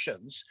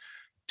rhetoricians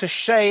to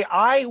say,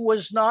 I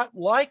was not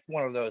like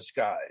one of those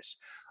guys.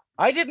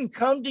 I didn't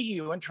come to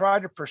you and try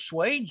to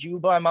persuade you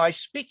by my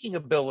speaking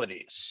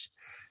abilities,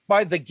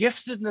 by the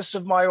giftedness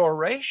of my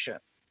oration.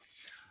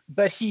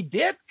 But he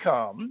did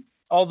come,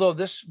 although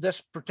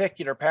this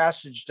particular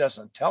passage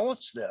doesn't tell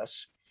us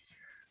this,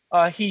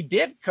 he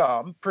did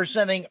come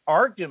presenting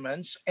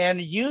arguments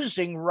and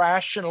using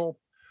rational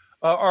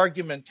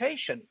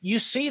argumentation. You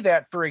see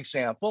that, for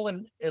example,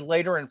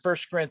 later in 1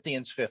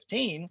 Corinthians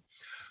 15,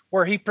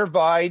 where he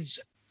provides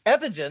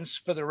evidence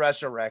for the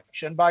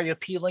resurrection by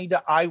appealing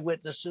to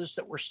eyewitnesses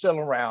that were still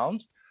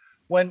around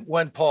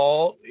when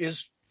Paul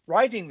is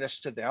writing this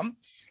to them.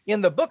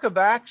 In the book of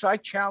Acts, I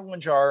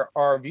challenge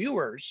our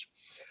viewers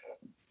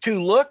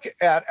to look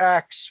at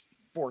Acts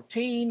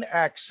 14,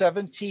 Acts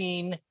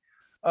 17,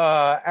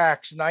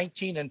 Acts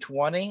 19 and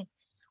 20,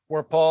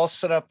 where Paul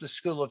set up the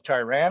school of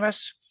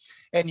Tyrannus.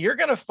 And you're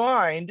going to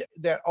find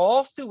that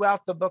all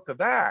throughout the book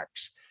of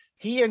Acts,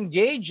 he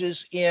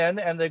engages in,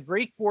 and the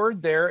Greek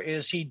word there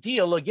is he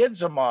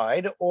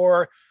dialogizomai,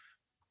 or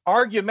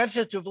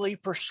argumentatively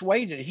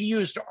persuaded. He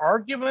used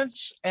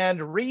arguments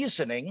and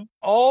reasoning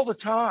all the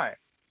time.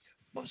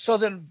 So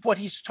then what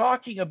he's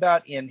talking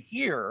about in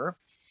here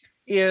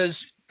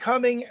is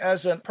coming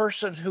as a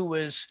person who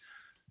is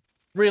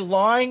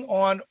relying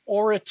on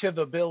orative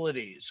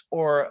abilities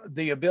or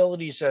the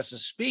abilities as a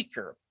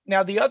speaker.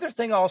 Now, the other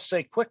thing I'll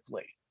say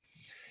quickly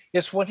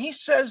is when he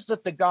says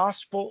that the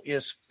gospel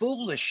is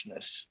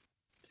foolishness,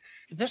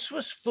 this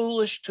was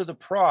foolish to the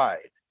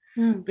pride.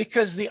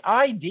 Because the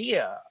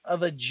idea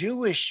of a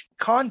Jewish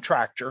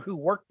contractor who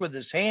worked with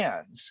his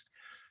hands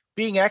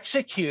being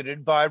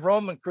executed by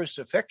Roman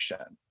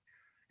crucifixion,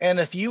 and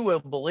if you will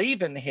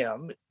believe in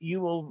him, you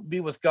will be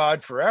with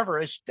God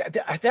forever.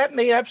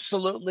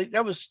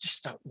 That was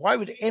just, why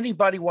would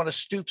anybody want to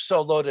stoop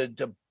so low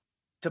to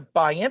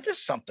buy into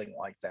something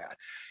like that?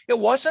 It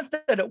wasn't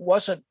that it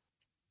wasn't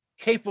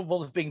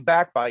capable of being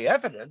backed by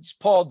evidence.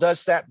 Paul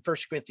does that in 1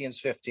 Corinthians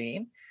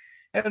 15.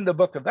 And in the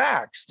book of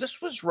Acts,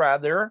 this was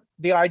rather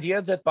the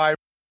idea that by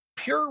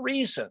pure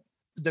reason,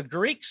 the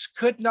Greeks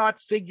could not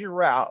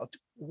figure out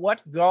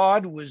what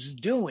God was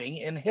doing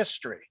in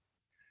history,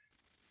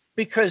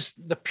 because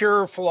the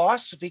pure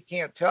philosophy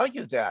can't tell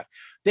you that.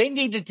 They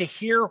needed to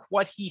hear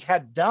what he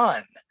had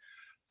done.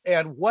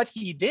 And what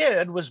he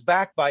did was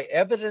backed by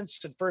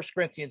evidence in 1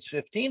 Corinthians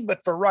 15.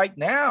 But for right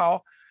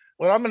now,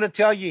 what I'm going to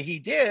tell you he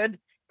did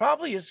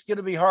probably is going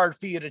to be hard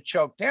for you to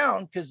choke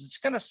down, because it's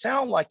going to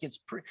sound like it's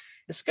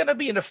going to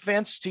be an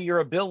offense to your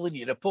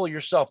ability to pull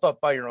yourself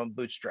up by your own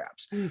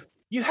bootstraps.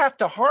 You have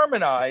to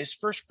harmonize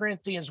 1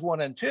 Corinthians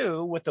 1 and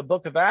 2 with the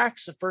book of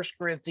Acts of 1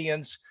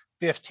 Corinthians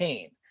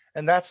 15.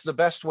 And that's the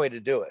best way to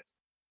do it.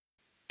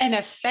 An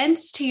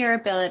offense to your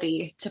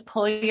ability to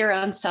pull your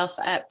own self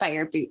up by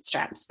your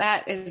bootstraps.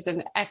 That is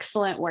an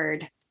excellent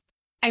word.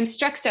 I'm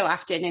struck so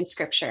often in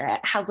scripture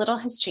at how little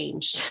has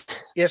changed.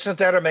 Isn't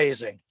that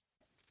amazing?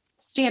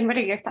 Stan, what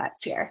are your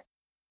thoughts here?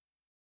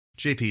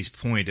 JP's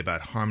point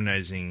about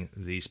harmonizing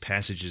these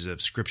passages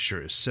of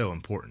Scripture is so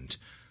important.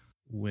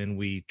 When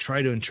we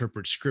try to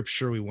interpret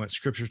Scripture, we want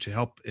Scripture to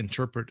help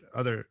interpret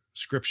other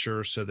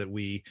Scripture so that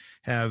we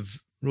have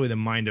really the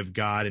mind of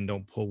God and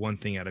don't pull one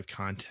thing out of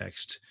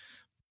context.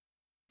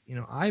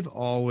 I've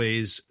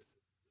always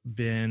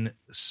been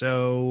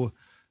so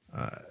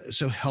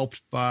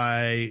helped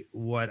by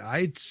what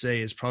I'd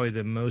say is probably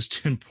the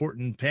most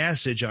important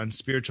passage on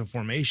spiritual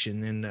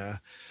formation in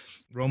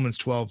Romans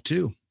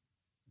 12:2,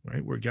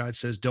 right? Where God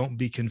says, don't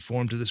be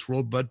conformed to this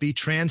world, but be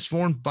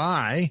transformed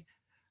by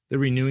the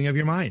renewing of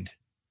your mind.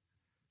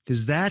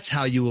 Because that's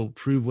how you will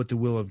prove what the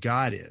will of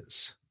God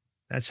is.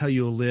 That's how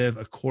you'll live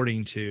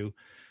according to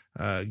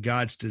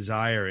God's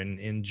desire and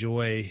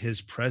enjoy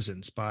his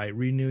presence, by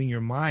renewing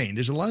your mind.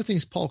 There's a lot of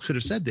things Paul could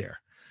have said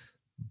there,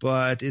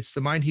 but it's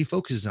the mind he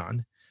focuses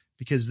on,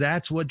 because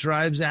that's what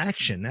drives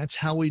action. That's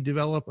how we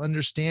develop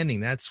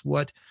understanding. That's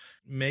what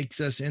makes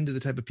us into the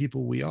type of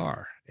people we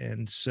are.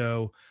 And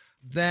so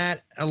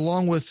that,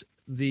 along with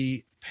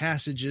the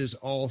passages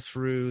all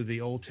through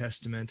the Old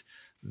Testament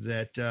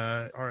that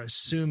are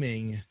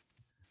assuming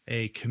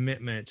a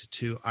commitment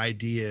to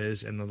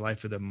ideas and the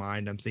life of the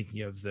mind. I'm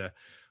thinking of the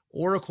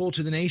oracle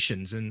to the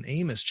nations in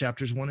Amos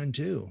chapters 1 and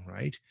 2,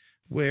 right?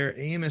 Where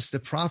Amos, the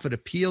prophet,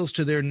 appeals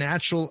to their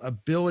natural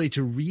ability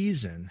to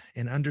reason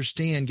and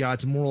understand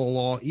God's moral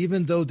law,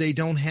 even though they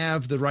don't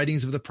have the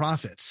writings of the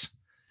prophets.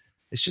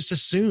 It's just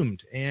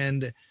assumed.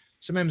 And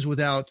sometimes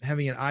without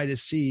having an eye to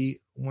see,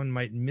 one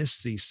might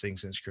miss these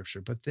things in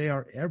Scripture, but they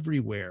are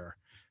everywhere.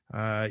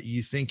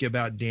 You think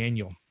about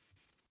Daniel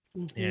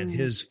and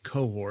his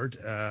cohort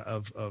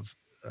of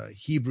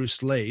Hebrew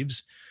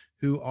slaves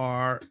who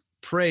are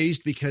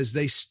praised because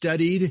they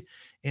studied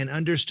and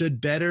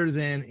understood better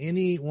than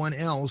anyone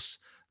else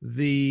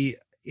the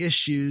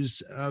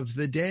issues of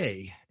the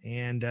day.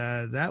 And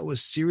that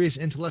was serious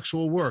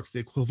intellectual work, the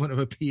equivalent of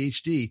a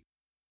PhD.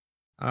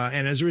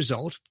 And as a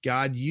result,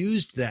 God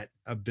used that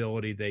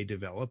ability they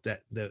developed,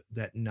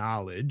 that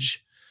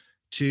knowledge,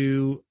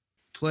 to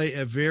play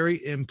a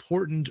very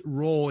important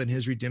role in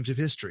his redemptive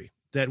history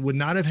that would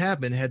not have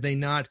happened had they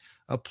not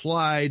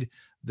applied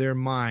their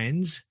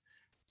minds,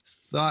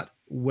 thought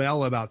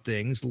well about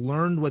things,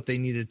 learned what they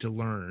needed to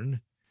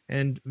learn,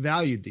 and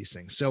valued these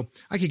things. So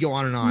I could go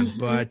on and on,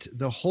 but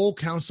the whole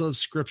counsel of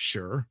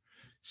Scripture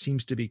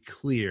seems to be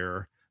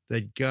clear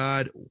that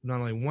God not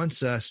only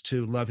wants us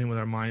to love him with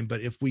our mind,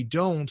 but if we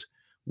don't,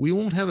 we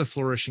won't have a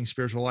flourishing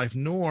spiritual life,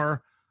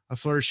 nor a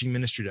flourishing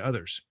ministry to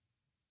others.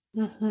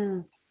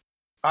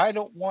 I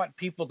don't want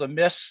people to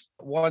miss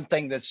one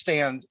thing that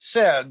Stan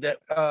said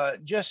that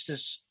just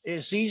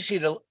is easy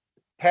to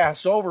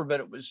pass over, but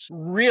it was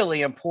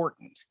really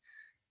important.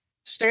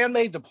 Stan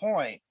made the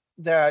point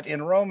that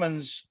in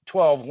Romans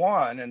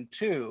 12:1 and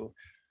 2,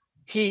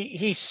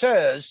 he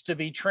says to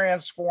be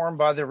transformed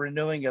by the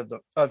renewing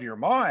of your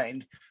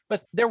mind,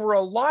 but there were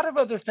a lot of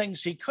other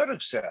things he could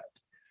have said.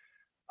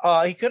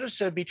 He could have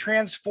said, be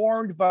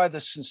transformed by the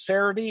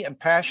sincerity and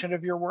passion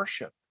of your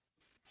worship.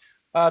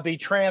 Be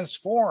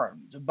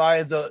transformed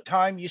by the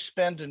time you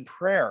spend in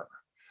prayer,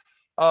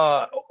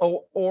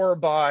 or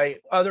by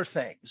other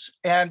things.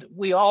 And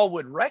we all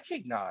would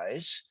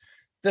recognize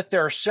that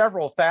there are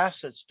several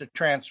facets to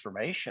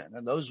transformation,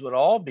 and those would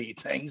all be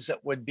things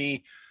that would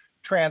be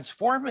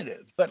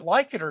transformative. But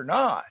like it or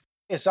not,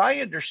 as I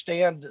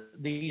understand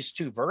these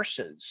two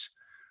verses,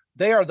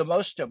 They are the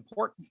most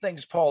important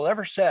things Paul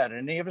ever said in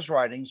any of his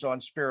writings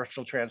on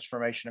spiritual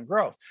transformation and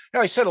growth.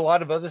 Now, he said a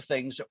lot of other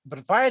things, but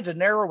if I had to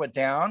narrow it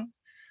down,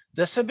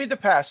 this would be the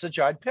passage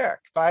I'd pick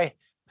if I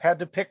had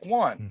to pick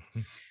one.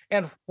 Mm-hmm.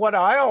 And what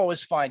I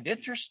always find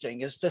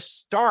interesting is this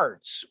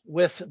starts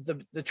with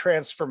the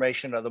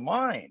transformation of the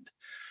mind.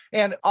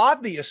 And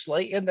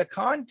obviously, in the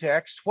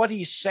context, what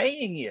he's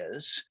saying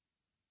is,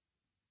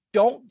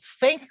 don't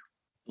think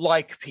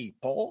like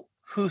people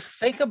who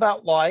think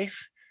about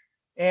life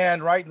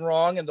and right and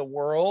wrong in the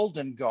world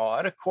and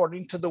God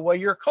according to the way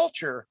your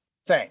culture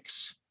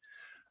thinks.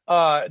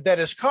 That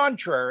is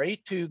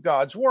contrary to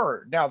God's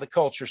word. Now, the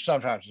culture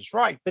sometimes is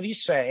right, but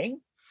he's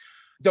saying,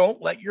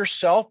 don't let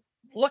yourself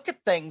look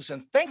at things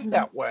and think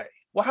that way.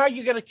 Well, how are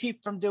you going to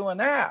keep from doing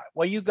that?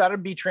 Well, you got to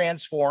be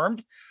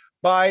transformed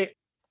by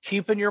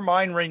keeping your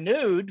mind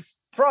renewed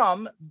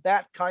from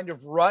that kind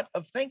of rut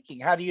of thinking.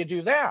 How do you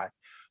do that?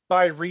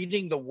 By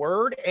reading the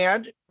word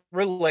and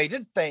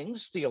related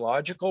things,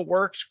 theological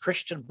works,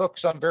 Christian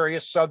books on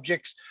various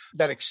subjects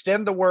that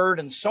extend the word,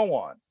 and so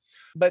on.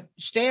 But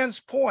Stan's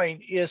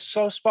point is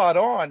so spot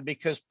on,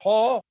 because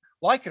Paul,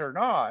 like it or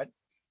not,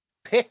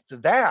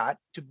 picked that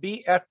to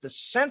be at the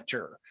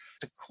center,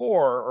 the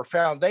core or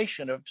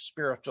foundation of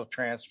spiritual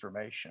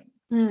transformation.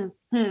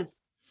 Mm-hmm.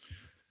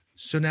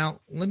 So now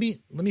let me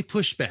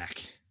push back.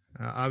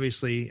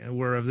 Obviously,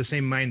 we're of the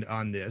same mind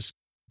on this,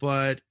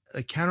 but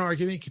a counter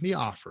argument can be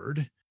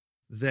offered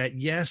that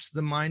yes,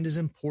 the mind is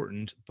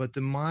important, but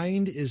the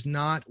mind is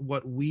not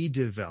what we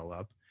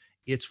develop.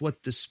 It's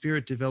what the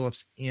Spirit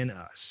develops in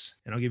us.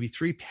 And I'll give you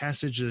 3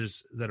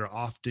 passages that are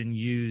often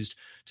used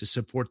to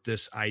support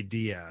this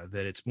idea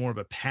that it's more of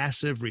a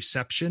passive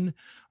reception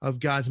of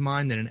God's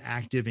mind than an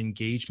active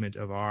engagement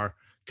of our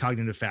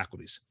cognitive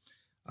faculties.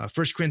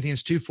 1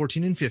 Corinthians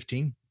 2:14 and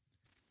 15.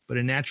 But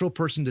a natural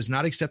person does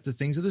not accept the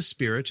things of the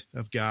Spirit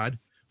of God,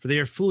 for they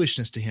are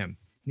foolishness to him.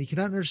 And he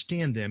cannot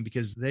understand them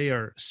because they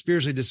are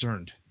spiritually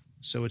discerned.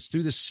 So it's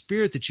through the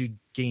Spirit that you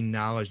gain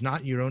knowledge,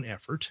 not your own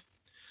effort.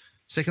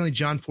 Secondly,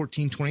 John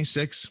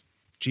 14:26,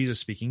 Jesus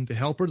speaking, the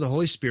Helper, the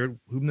Holy Spirit,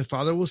 whom the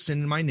Father will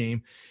send in my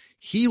name,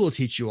 he will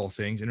teach you all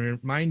things and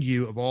remind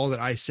you of all that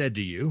I said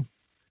to you.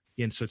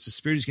 Again, so it's the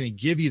Spirit who's going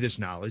to give you this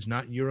knowledge,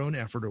 not your own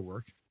effort or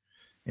work.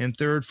 And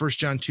third, 1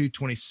 John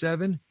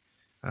 2:27,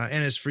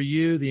 and as for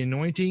you, the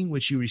anointing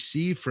which you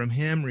receive from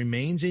him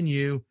remains in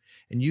you,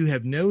 and you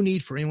have no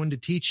need for anyone to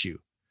teach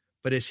you.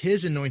 But as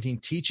his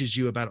anointing teaches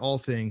you about all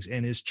things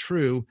and is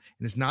true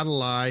and is not a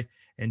lie,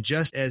 and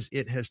just as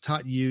it has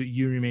taught you,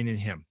 you remain in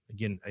him.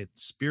 Again,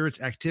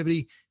 Spirit's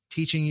activity,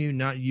 teaching you,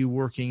 not you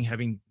working,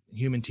 having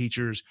human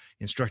teachers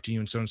instructing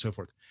you, and so on and so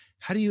forth.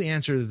 How do you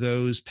answer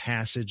those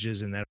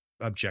passages and that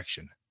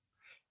objection?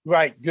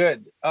 Right,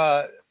 good.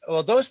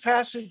 Well, those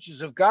passages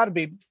have got to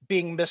be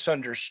being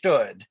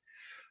misunderstood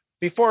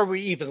before we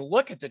even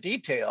look at the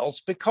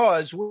details,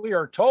 because we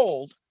are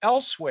told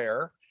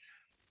elsewhere,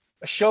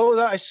 show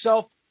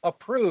thyself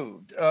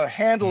approved,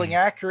 handling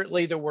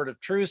accurately the word of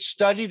truth,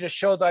 study to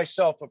show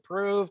thyself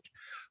approved.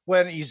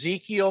 When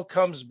Ezekiel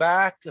comes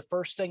back, the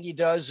first thing he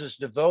does is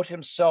devote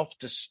himself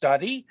to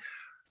study.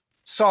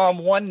 Psalm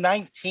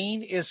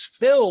 119 is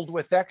filled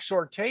with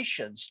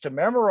exhortations to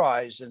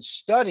memorize and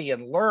study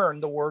and learn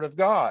the word of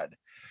God.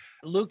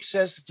 Luke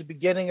says at the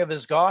beginning of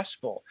his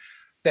gospel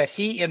that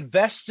he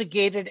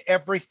investigated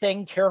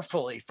everything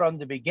carefully from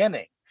the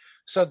beginning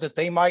so that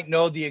they might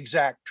know the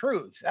exact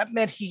truth. That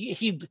meant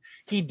he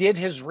did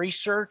his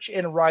research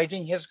in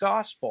writing his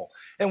gospel,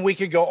 and we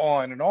could go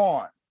on and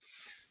on.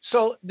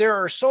 So there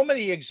are so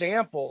many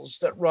examples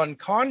that run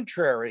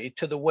contrary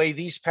to the way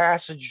these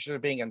passages are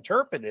being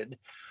interpreted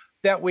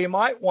that we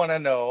might want to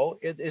know,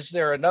 is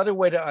there another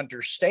way to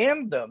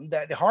understand them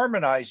that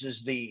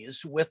harmonizes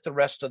these with the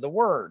rest of the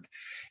word?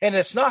 And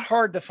it's not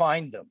hard to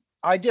find them.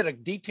 I did a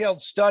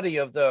detailed study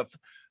of the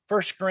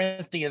 1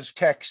 Corinthians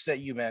text that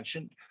you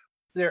mentioned.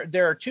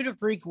 There are 2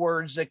 Greek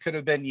words that could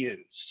have been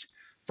used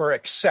for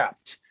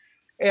accept.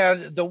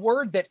 And the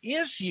word that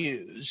is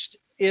used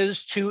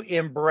is to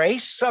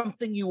embrace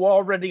something you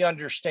already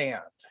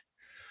understand.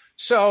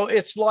 So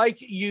it's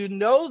like, you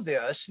know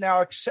this,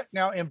 now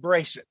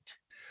embrace it.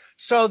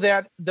 So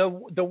that the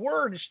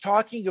word is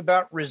talking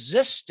about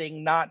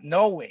resisting not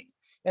knowing.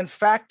 In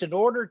fact, in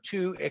order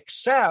to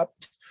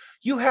accept,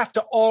 you have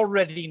to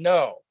already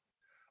know,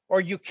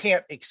 or you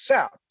can't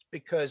accept,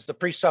 because the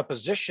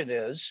presupposition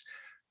is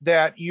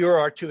that you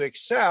are to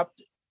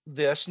accept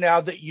this now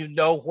that you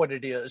know what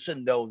it is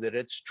and know that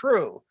it's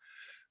true.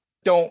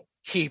 Don't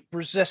keep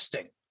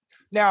resisting.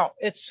 Now,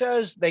 it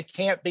says they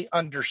can't be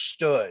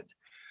understood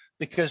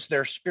because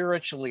they're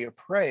spiritually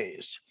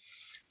appraised.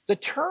 The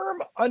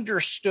term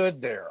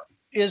understood there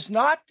is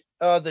not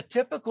the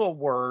typical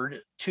word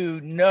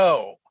to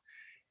know.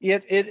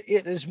 It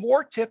is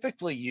more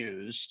typically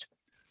used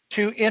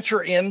to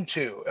enter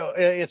into.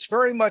 It's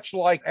very much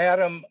like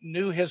Adam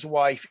knew his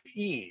wife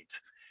Eve.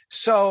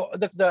 So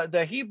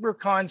the Hebrew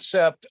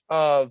concept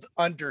of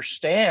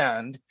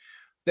understand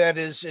that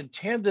is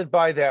intended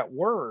by that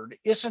word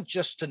isn't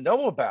just to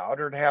know about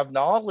or to have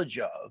knowledge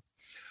of,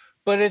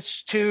 but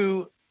it's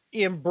to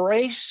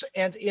embrace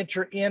and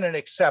enter in and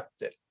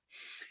accept it.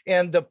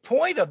 And the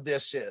point of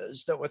this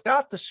is that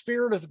without the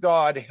Spirit of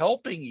God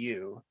helping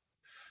you,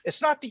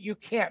 it's not that you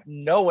can't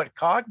know it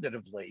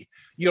cognitively,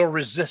 you'll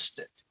resist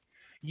it.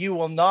 You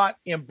will not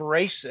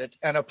embrace it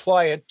and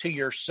apply it to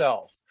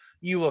yourself.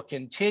 You will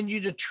continue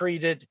to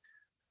treat it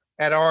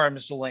at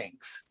arm's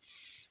length.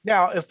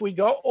 Now, if we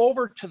go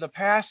over to the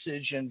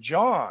passage in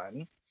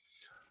John,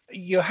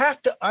 you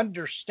have to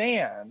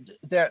understand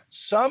that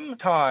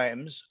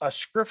sometimes a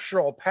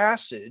scriptural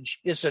passage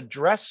is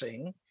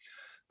addressing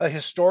a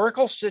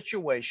historical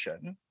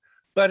situation,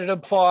 but it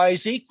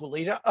applies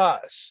equally to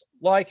us,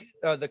 like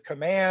the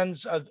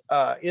commands of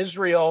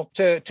Israel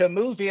to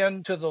move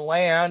into the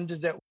land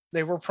that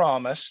they were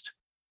promised.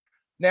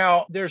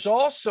 Now, there's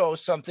also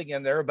something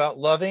in there about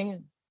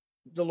loving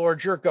the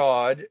Lord your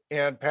God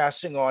and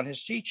passing on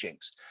his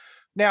teachings.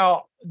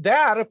 Now,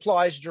 that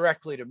applies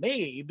directly to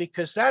me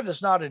because that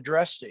is not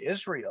addressed to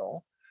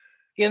Israel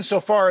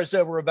insofar as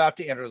they were about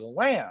to enter the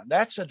land.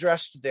 That's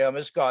addressed to them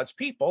as God's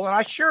people, and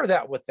I share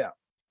that with them.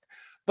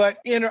 But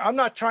I'm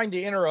not trying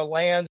to enter a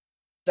land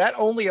that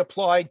only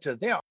applied to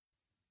them.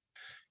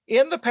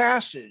 In the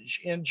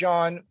passage in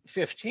John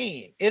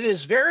 15, it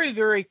is very,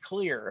 very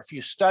clear, if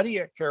you study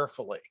it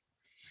carefully,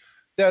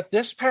 that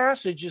this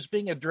passage is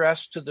being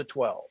addressed to the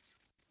 12.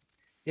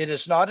 It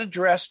is not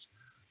addressed,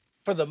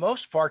 for the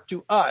most part,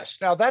 to us.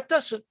 Now, that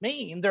doesn't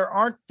mean there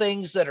aren't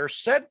things that are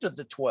said to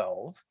the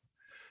 12,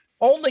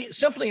 only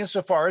simply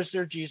insofar as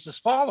they're Jesus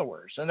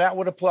followers, and that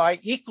would apply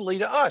equally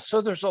to us.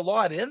 So there's a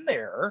lot in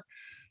there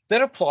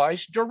that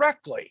applies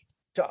directly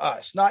to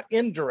us, not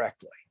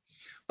indirectly.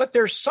 But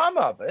there's some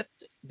of it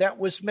that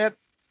was meant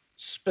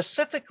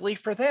specifically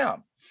for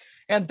them.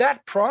 And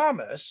that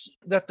promise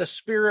that the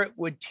Spirit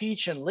would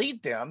teach and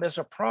lead them is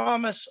a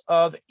promise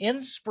of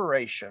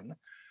inspiration,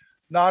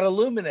 not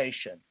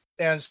illumination.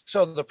 And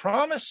so the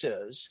promise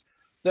is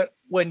that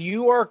when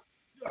you are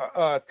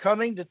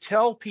coming to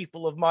tell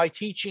people of my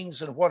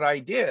teachings and what I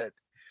did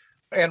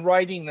and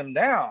writing them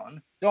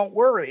down, don't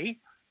worry.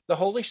 The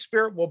Holy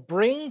Spirit will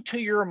bring to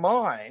your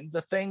mind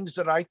the things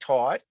that I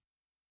taught.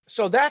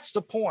 So that's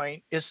the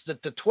point, is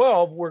that the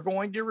 12 were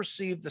going to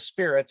receive the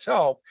Spirit's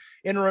help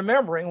in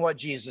remembering what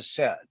Jesus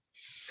said.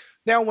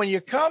 Now, when you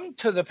come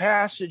to the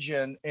passage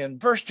in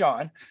 1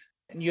 John,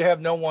 and you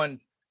have no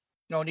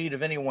need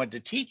of anyone to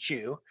teach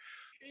you,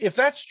 if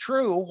that's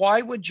true,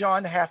 why would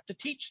John have to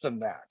teach them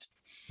that?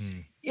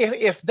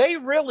 If they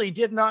really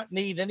did not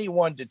need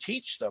anyone to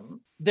teach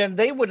them, then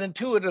they would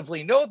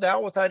intuitively know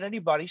that without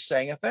anybody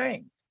saying a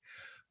thing.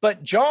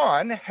 But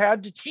John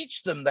had to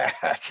teach them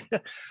that.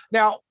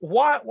 Now,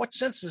 what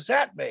sense does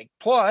that make?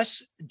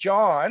 Plus,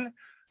 John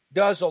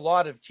does a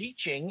lot of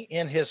teaching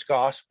in his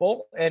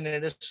gospel and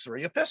in his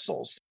 3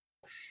 epistles.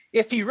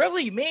 If he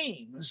really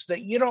means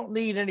that you don't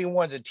need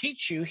anyone to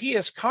teach you, he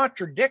is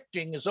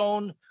contradicting his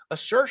own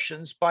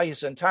assertions by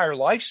his entire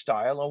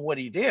lifestyle and what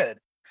he did.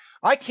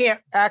 I can't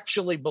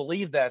actually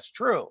believe that's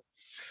true.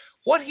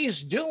 What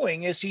he's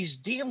doing is he's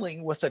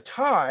dealing with a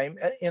time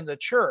in the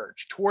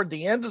church toward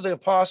the end of the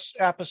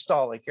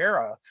apostolic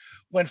era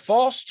when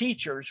false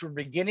teachers were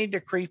beginning to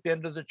creep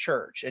into the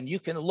church. And you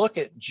can look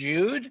at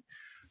Jude,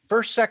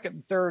 1st,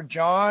 2nd, 3rd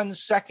John,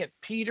 2nd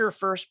Peter,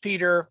 1st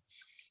Peter,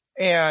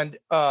 and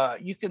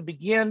you can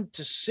begin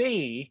to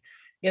see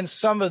in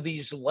some of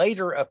these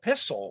later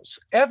epistles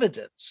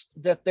evidence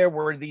that there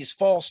were these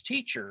false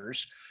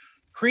teachers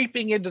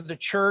creeping into the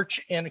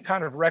church in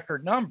kind of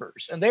record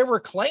numbers. And they were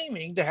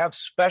claiming to have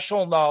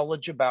special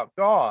knowledge about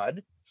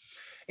God.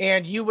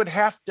 And you would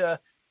have to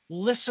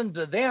listen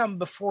to them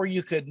before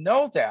you could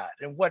know that.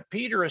 And what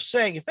Peter is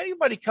saying, if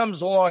anybody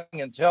comes along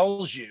and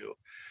tells you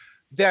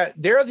that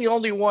they're the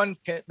only one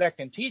that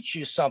can teach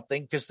you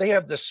something because they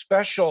have this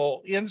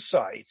special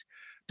insight,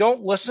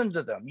 don't listen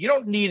to them. You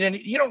don't need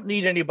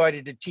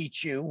anybody to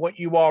teach you what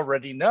you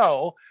already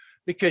know,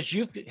 because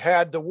you've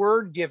had the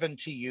word given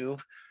to you,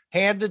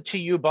 handed to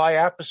you by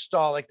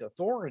apostolic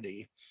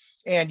authority,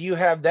 and you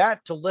have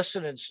that to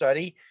listen and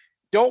study.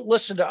 Don't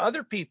listen to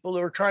other people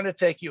who are trying to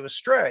take you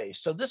astray.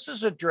 So this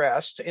is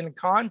addressed in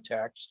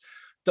context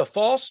to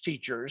false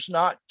teachers,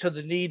 not to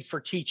the need for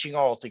teaching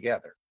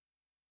altogether.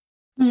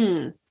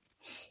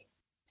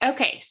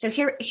 Okay, so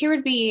here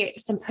would be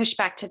some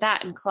pushback to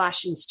that in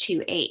Colossians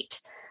 2:8.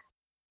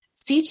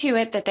 See to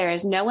it that there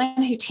is no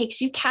one who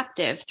takes you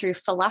captive through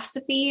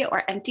philosophy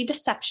or empty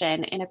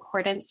deception in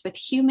accordance with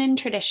human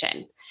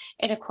tradition,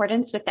 in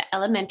accordance with the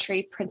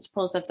elementary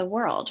principles of the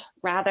world,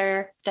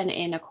 rather than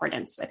in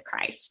accordance with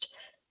Christ.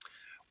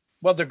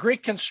 Well, the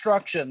Greek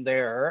construction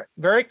there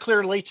very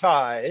clearly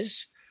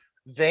ties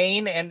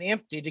vain and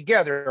empty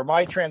together.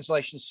 My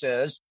translation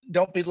says,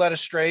 don't be led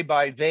astray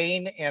by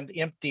vain and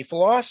empty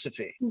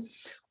philosophy.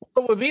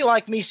 It would be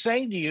like me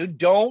saying to you,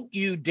 don't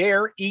you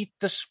dare eat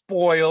the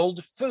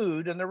spoiled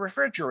food in the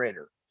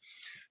refrigerator.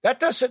 That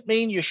doesn't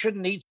mean you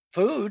shouldn't eat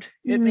food.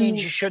 It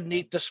means you shouldn't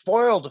eat the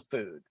spoiled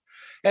food.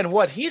 And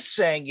what he's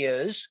saying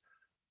is,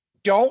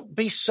 don't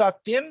be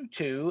sucked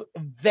into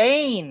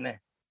vain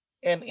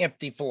and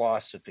empty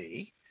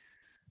philosophy.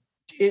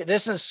 It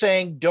isn't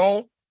saying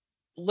don't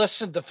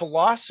listen to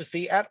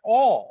philosophy at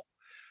all.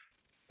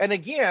 And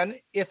again,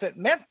 if it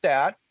meant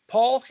that,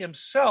 Paul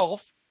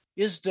himself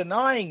is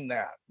denying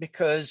that,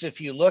 because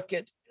if you look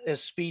at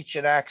his speech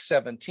in Acts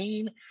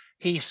 17,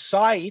 he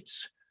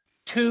cites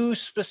two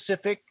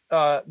specific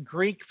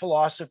Greek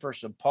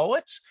philosophers and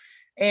poets.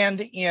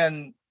 And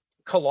in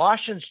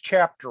Colossians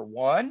chapter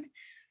 1,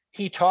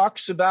 he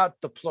talks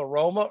about the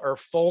pleroma, or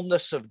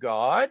fullness of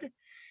God.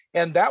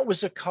 And that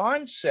was a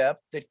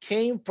concept that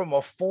came from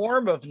a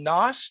form of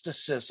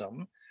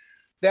Gnosticism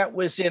that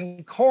was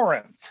in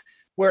Corinth,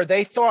 where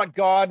they thought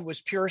God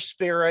was pure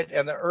spirit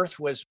and the earth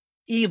was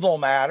evil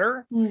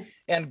matter,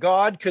 and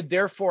God could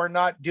therefore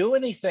not do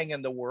anything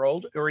in the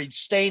world, or he'd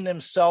stain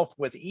himself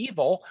with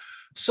evil.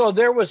 So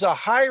there was a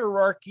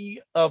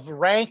hierarchy of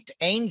ranked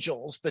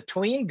angels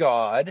between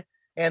God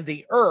and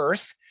the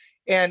earth,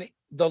 and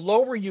the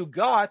lower you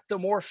got, the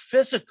more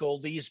physical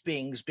these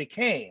beings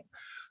became.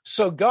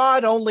 So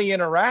God only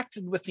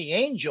interacted with the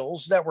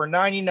angels that were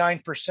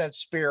 99%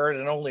 spirit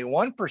and only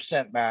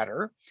 1%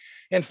 matter.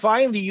 And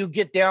finally, you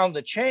get down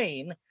the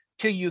chain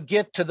till you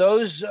get to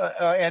those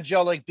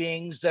angelic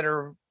beings that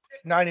are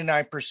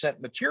 99%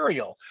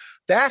 material.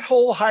 That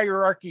whole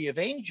hierarchy of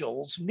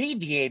angels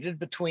mediated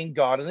between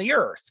God and the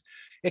earth.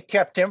 It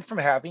kept him from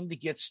having to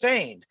get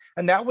stained.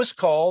 And that was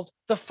called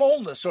the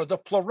fullness, or the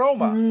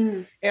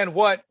pleroma. And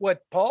what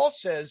Paul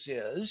says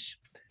is,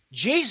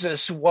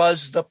 Jesus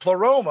was the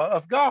pleroma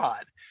of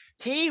God.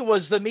 He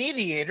was the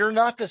mediator,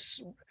 not the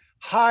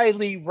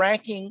highly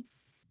ranking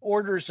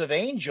orders of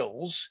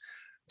angels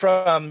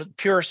from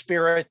pure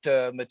spirit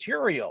to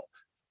material.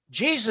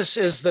 Jesus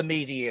is the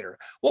mediator.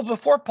 Well,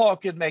 before Paul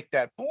could make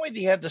that point,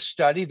 he had to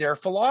study their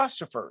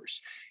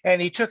philosophers. And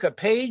he took a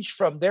page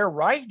from their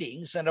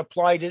writings and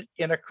applied it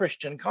in a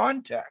Christian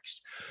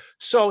context.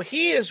 So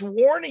he is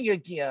warning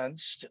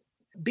against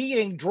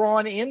being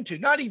drawn into,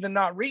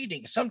 not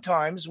reading.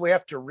 Sometimes we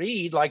have to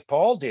read, like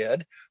Paul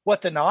did,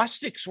 what the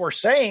Gnostics were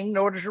saying in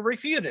order to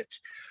refute it.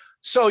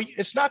 So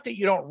it's not that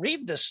you don't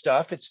read this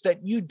stuff, it's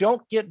that you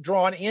don't get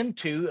drawn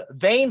into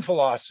vain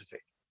philosophy,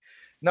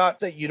 not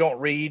that you don't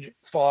read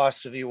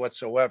philosophy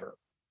whatsoever.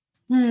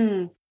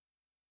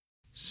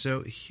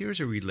 So here's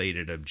a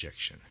related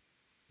objection.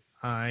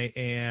 I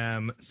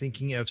am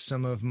thinking of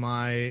some of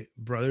my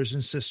brothers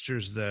and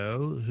sisters,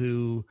 though,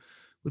 who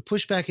would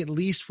push back, at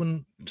least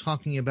when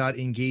talking about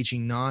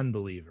engaging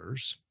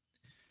non-believers.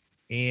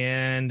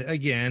 And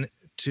again,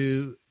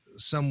 to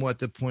somewhat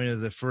the point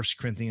of the 1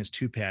 Corinthians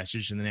 2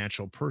 passage in the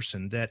natural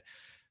person, that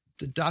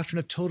the doctrine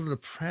of total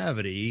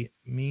depravity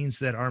means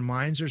that our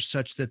minds are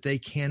such that they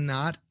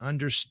cannot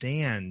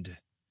understand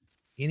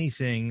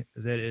anything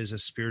that is a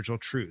spiritual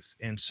truth.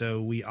 And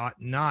so we ought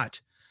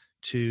not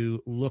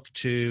to look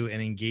to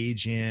and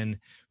engage in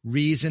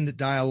reasoned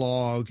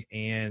dialogue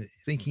and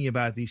thinking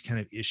about these kind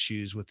of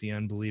issues with the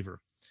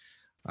unbeliever.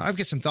 I've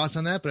got some thoughts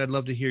on that, but I'd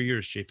love to hear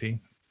yours, JP.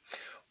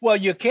 Well,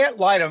 you can't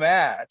light a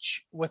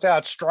match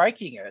without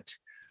striking it.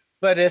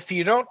 But if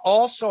you don't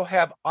also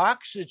have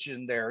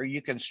oxygen there,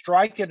 you can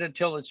strike it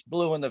until it's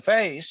blue in the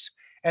face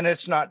and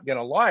it's not going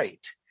to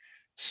light.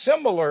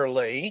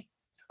 Similarly,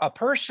 a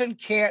person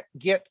can't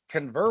get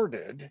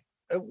converted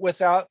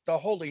without the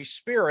Holy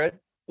Spirit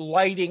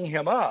lighting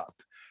him up.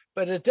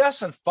 But it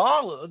doesn't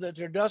follow that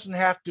there doesn't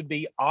have to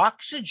be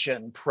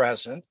oxygen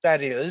present.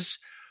 That is,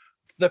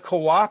 the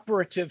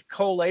cooperative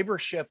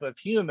co-laborship of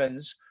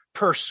humans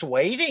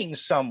persuading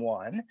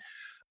someone.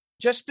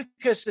 Just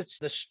because it's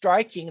the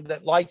striking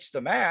that lights the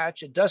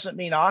match, it doesn't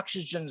mean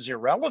oxygen's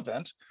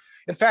irrelevant.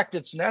 In fact,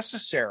 it's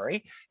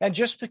necessary. And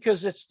just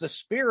because it's the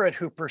Spirit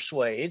who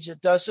persuades,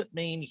 it doesn't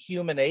mean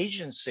human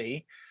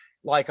agency,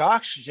 like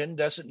oxygen,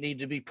 doesn't need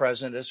to be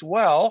present as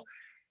well.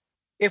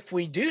 If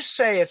we do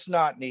say it's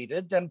not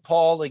needed, then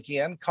Paul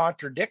again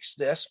contradicts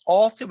this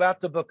all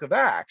throughout the book of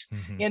Acts.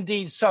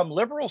 Indeed, some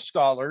liberal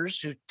scholars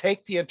who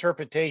take the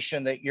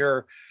interpretation that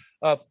you're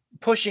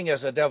pushing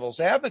as a devil's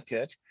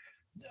advocate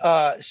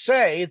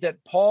say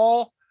that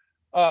Paul,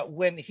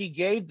 when he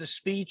gave the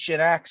speech in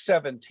Acts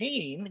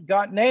 17,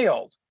 got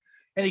nailed,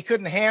 and he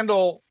couldn't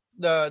handle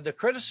the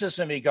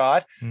criticism he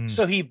got.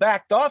 So he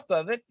backed off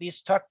of it.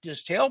 He's tucked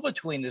his tail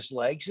between his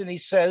legs, and he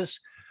says,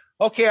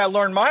 okay, I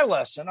learned my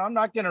lesson. I'm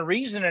not going to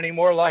reason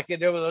anymore like I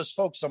did with those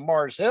folks on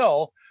Mars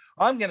Hill.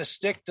 I'm going to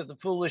stick to the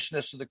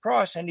foolishness of the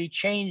cross. And he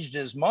changed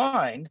his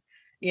mind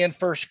in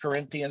 1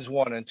 Corinthians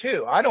 1 and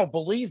 2. I don't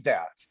believe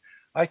that.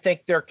 I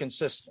think they're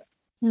consistent.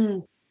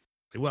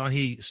 Well,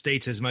 he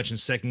states as much in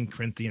 2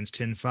 Corinthians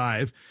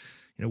 10:5.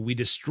 We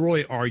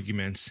destroy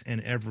arguments and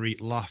every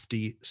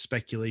lofty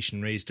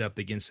speculation raised up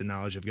against the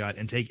knowledge of God,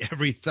 and take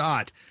every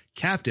thought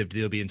captive to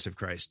the obedience of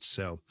Christ.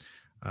 So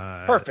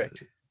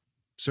perfect.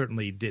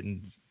 Certainly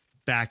didn't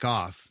back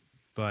off,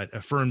 but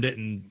affirmed it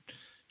and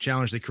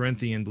challenged the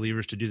Corinthian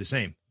believers to do the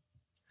same.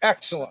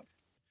 Excellent.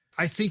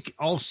 I think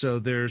also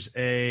there's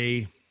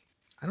I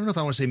don't know if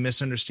I want to say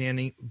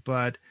misunderstanding,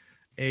 but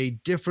a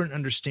different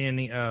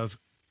understanding of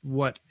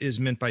what is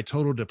meant by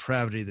total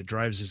depravity that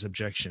drives this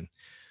objection.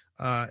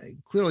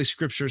 Clearly,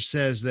 Scripture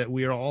says that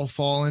we are all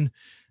fallen.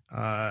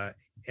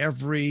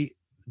 Every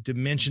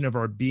dimension of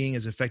our being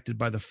is affected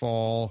by the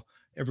fall,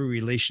 every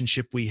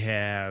relationship we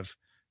have,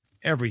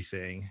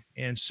 everything.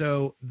 And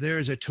so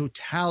there's a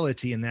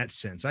totality in that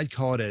sense. I'd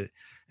call it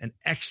an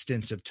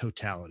extensive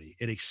totality.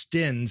 It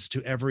extends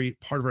to every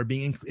part of our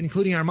being,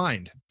 including our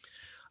mind.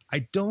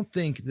 I don't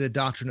think the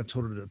doctrine of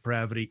total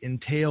depravity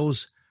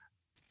entails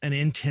an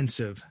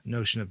intensive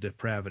notion of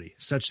depravity,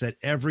 such that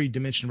every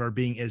dimension of our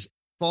being is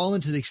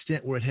fallen to the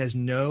extent where it has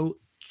no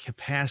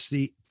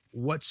capacity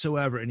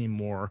whatsoever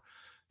anymore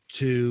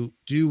to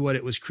do what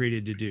it was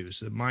created to do.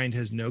 So the mind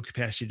has no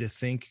capacity to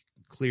think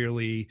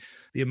clearly.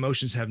 The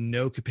emotions have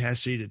no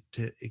capacity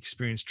to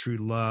experience true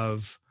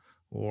love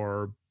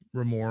or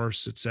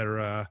remorse,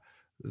 etc.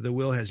 The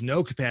will has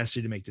no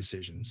capacity to make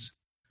decisions,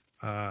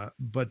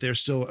 but they're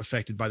still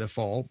affected by the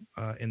fall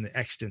in the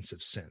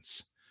extensive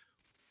sense.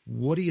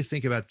 What do you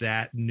think about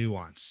that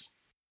nuance?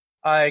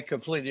 I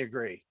completely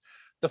agree.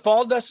 The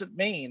fall doesn't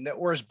mean that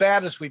we're as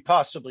bad as we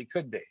possibly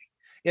could be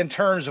in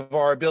terms of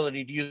our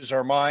ability to use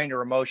our mind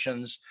or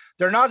emotions.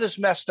 They're not as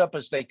messed up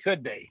as they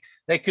could be.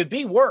 They could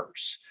be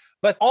worse,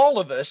 but all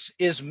of us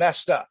is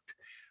messed up.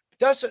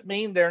 Doesn't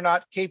mean they're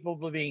not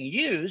capable of being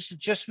used. It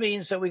just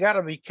means that we got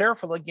to be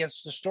careful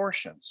against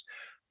distortions.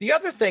 The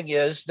other thing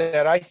is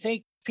that I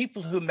think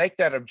people who make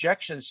that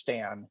objection,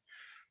 Stan,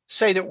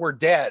 say that we're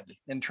dead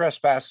in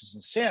trespasses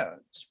and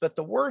sins, but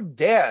the word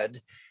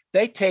dead,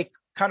 they take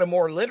kind of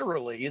more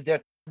literally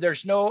that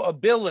there's no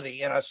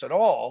ability in us at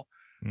all,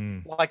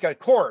 like a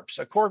corpse.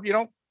 A corpse, you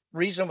don't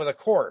reason with a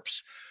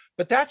corpse.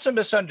 But that's a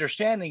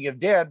misunderstanding of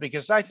dead,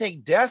 because I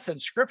think death in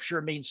Scripture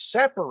means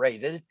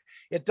separated.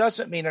 It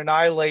doesn't mean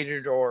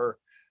annihilated or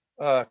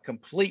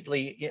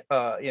completely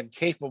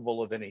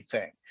incapable of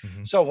anything.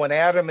 Mm-hmm. So when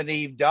Adam and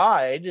Eve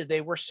died,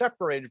 they were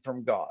separated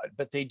from God,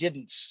 but they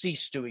didn't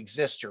cease to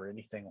exist or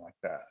anything like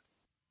that.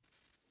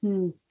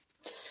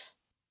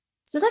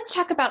 So let's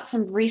talk about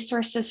some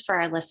resources for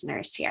our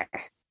listeners here.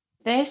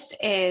 This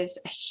is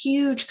a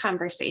huge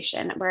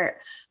conversation. We're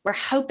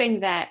hoping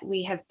that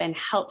we have been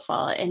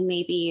helpful in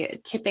maybe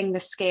tipping the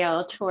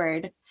scale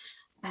toward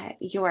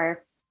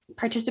your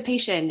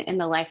participation in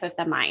the life of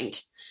the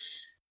mind.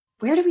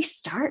 Where do we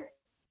start?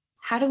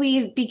 How do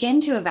we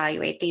begin to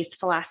evaluate these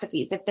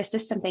philosophies if this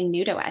is something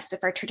new to us,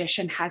 if our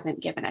tradition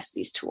hasn't given us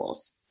these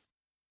tools?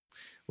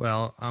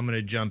 Well, I'm going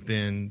to jump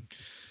in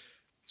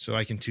so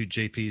I can toot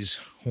JP's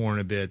horn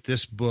a bit.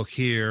 This book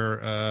here,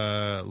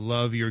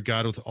 Love Your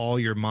God with All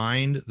Your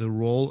Mind, The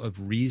Role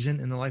of Reason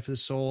in the Life of the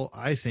Soul,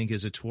 I think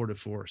is a tour de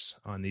force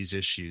on these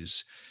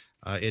issues.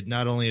 It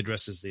not only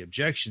addresses the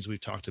objections we've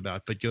talked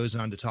about, but goes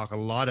on to talk a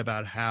lot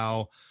about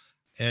how,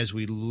 as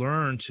we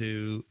learn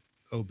to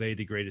obey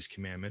the greatest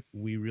commandment,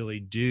 we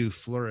really do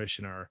flourish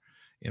in our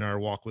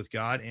walk with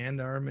God and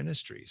our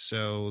ministry.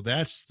 So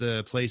that's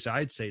the place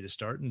I'd say to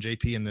start. And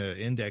JP, in the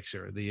index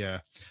or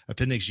the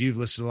appendix, you've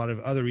listed a lot of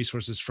other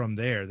resources from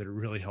there that are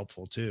really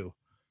helpful too.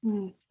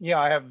 Yeah,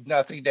 I have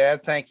nothing to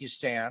add. Thank you,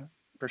 Stan.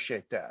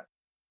 Appreciate that.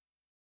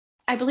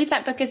 I believe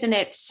that book is in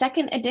its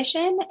second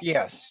edition.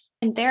 Yes.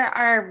 And there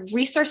are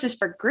resources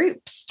for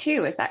groups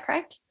too. Is that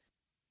correct?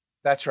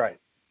 That's right.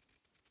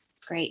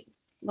 Great.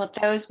 Well,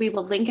 those we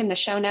will link in the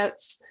show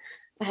notes.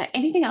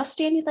 Anything else,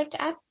 Stan, you'd like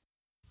to add?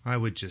 I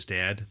would just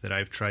add that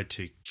I've tried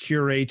to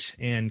curate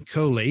and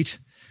collate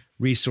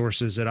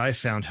resources that I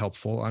found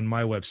helpful on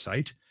my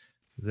website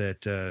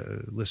that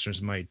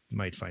listeners might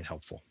find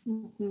helpful.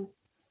 Mm-hmm.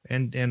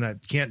 And I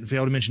can't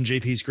fail to mention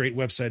JP's great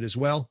website as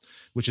well,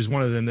 which is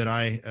one of them that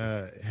I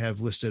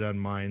have listed on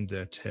mine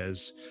that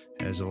has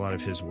a lot of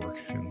his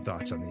work and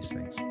thoughts on these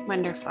things.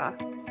 Wonderful.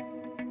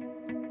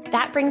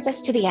 That brings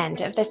us to the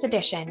end of this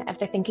edition of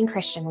the Thinking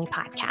Christianly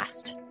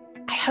podcast.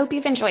 I hope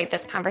you've enjoyed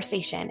this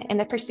conversation in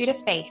the pursuit of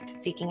faith,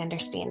 seeking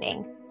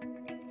understanding.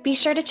 Be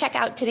sure to check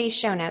out today's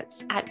show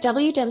notes at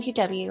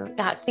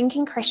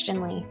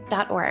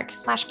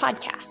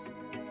www.thinkingchristianly.org/podcasts,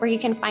 where you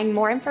can find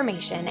more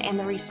information and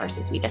the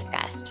resources we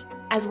discussed,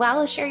 as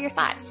well as share your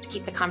thoughts to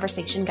keep the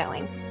conversation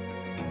going.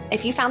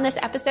 If you found this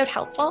episode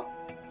helpful,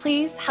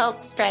 please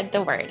help spread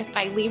the word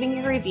by leaving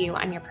your review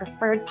on your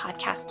preferred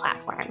podcast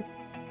platform.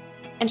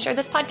 And share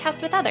this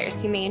podcast with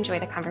others who may enjoy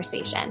the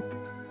conversation.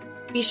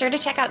 Be sure to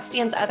check out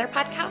Stan's other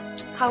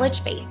podcast,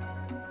 College Faith,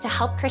 to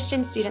help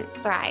Christian students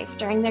thrive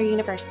during their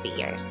university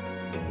years.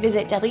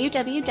 Visit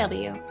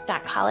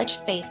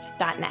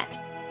www.collegefaith.net.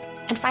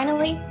 And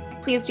finally,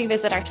 please do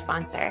visit our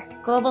sponsor,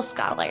 Global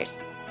Scholars,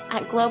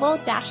 at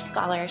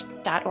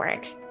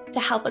global-scholars.org to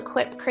help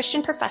equip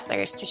Christian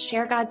professors to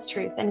share God's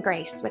truth and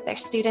grace with their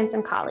students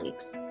and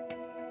colleagues.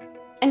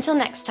 Until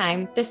next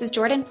time, this is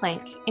Jordan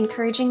Plank,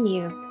 encouraging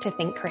you to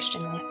think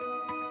Christianly.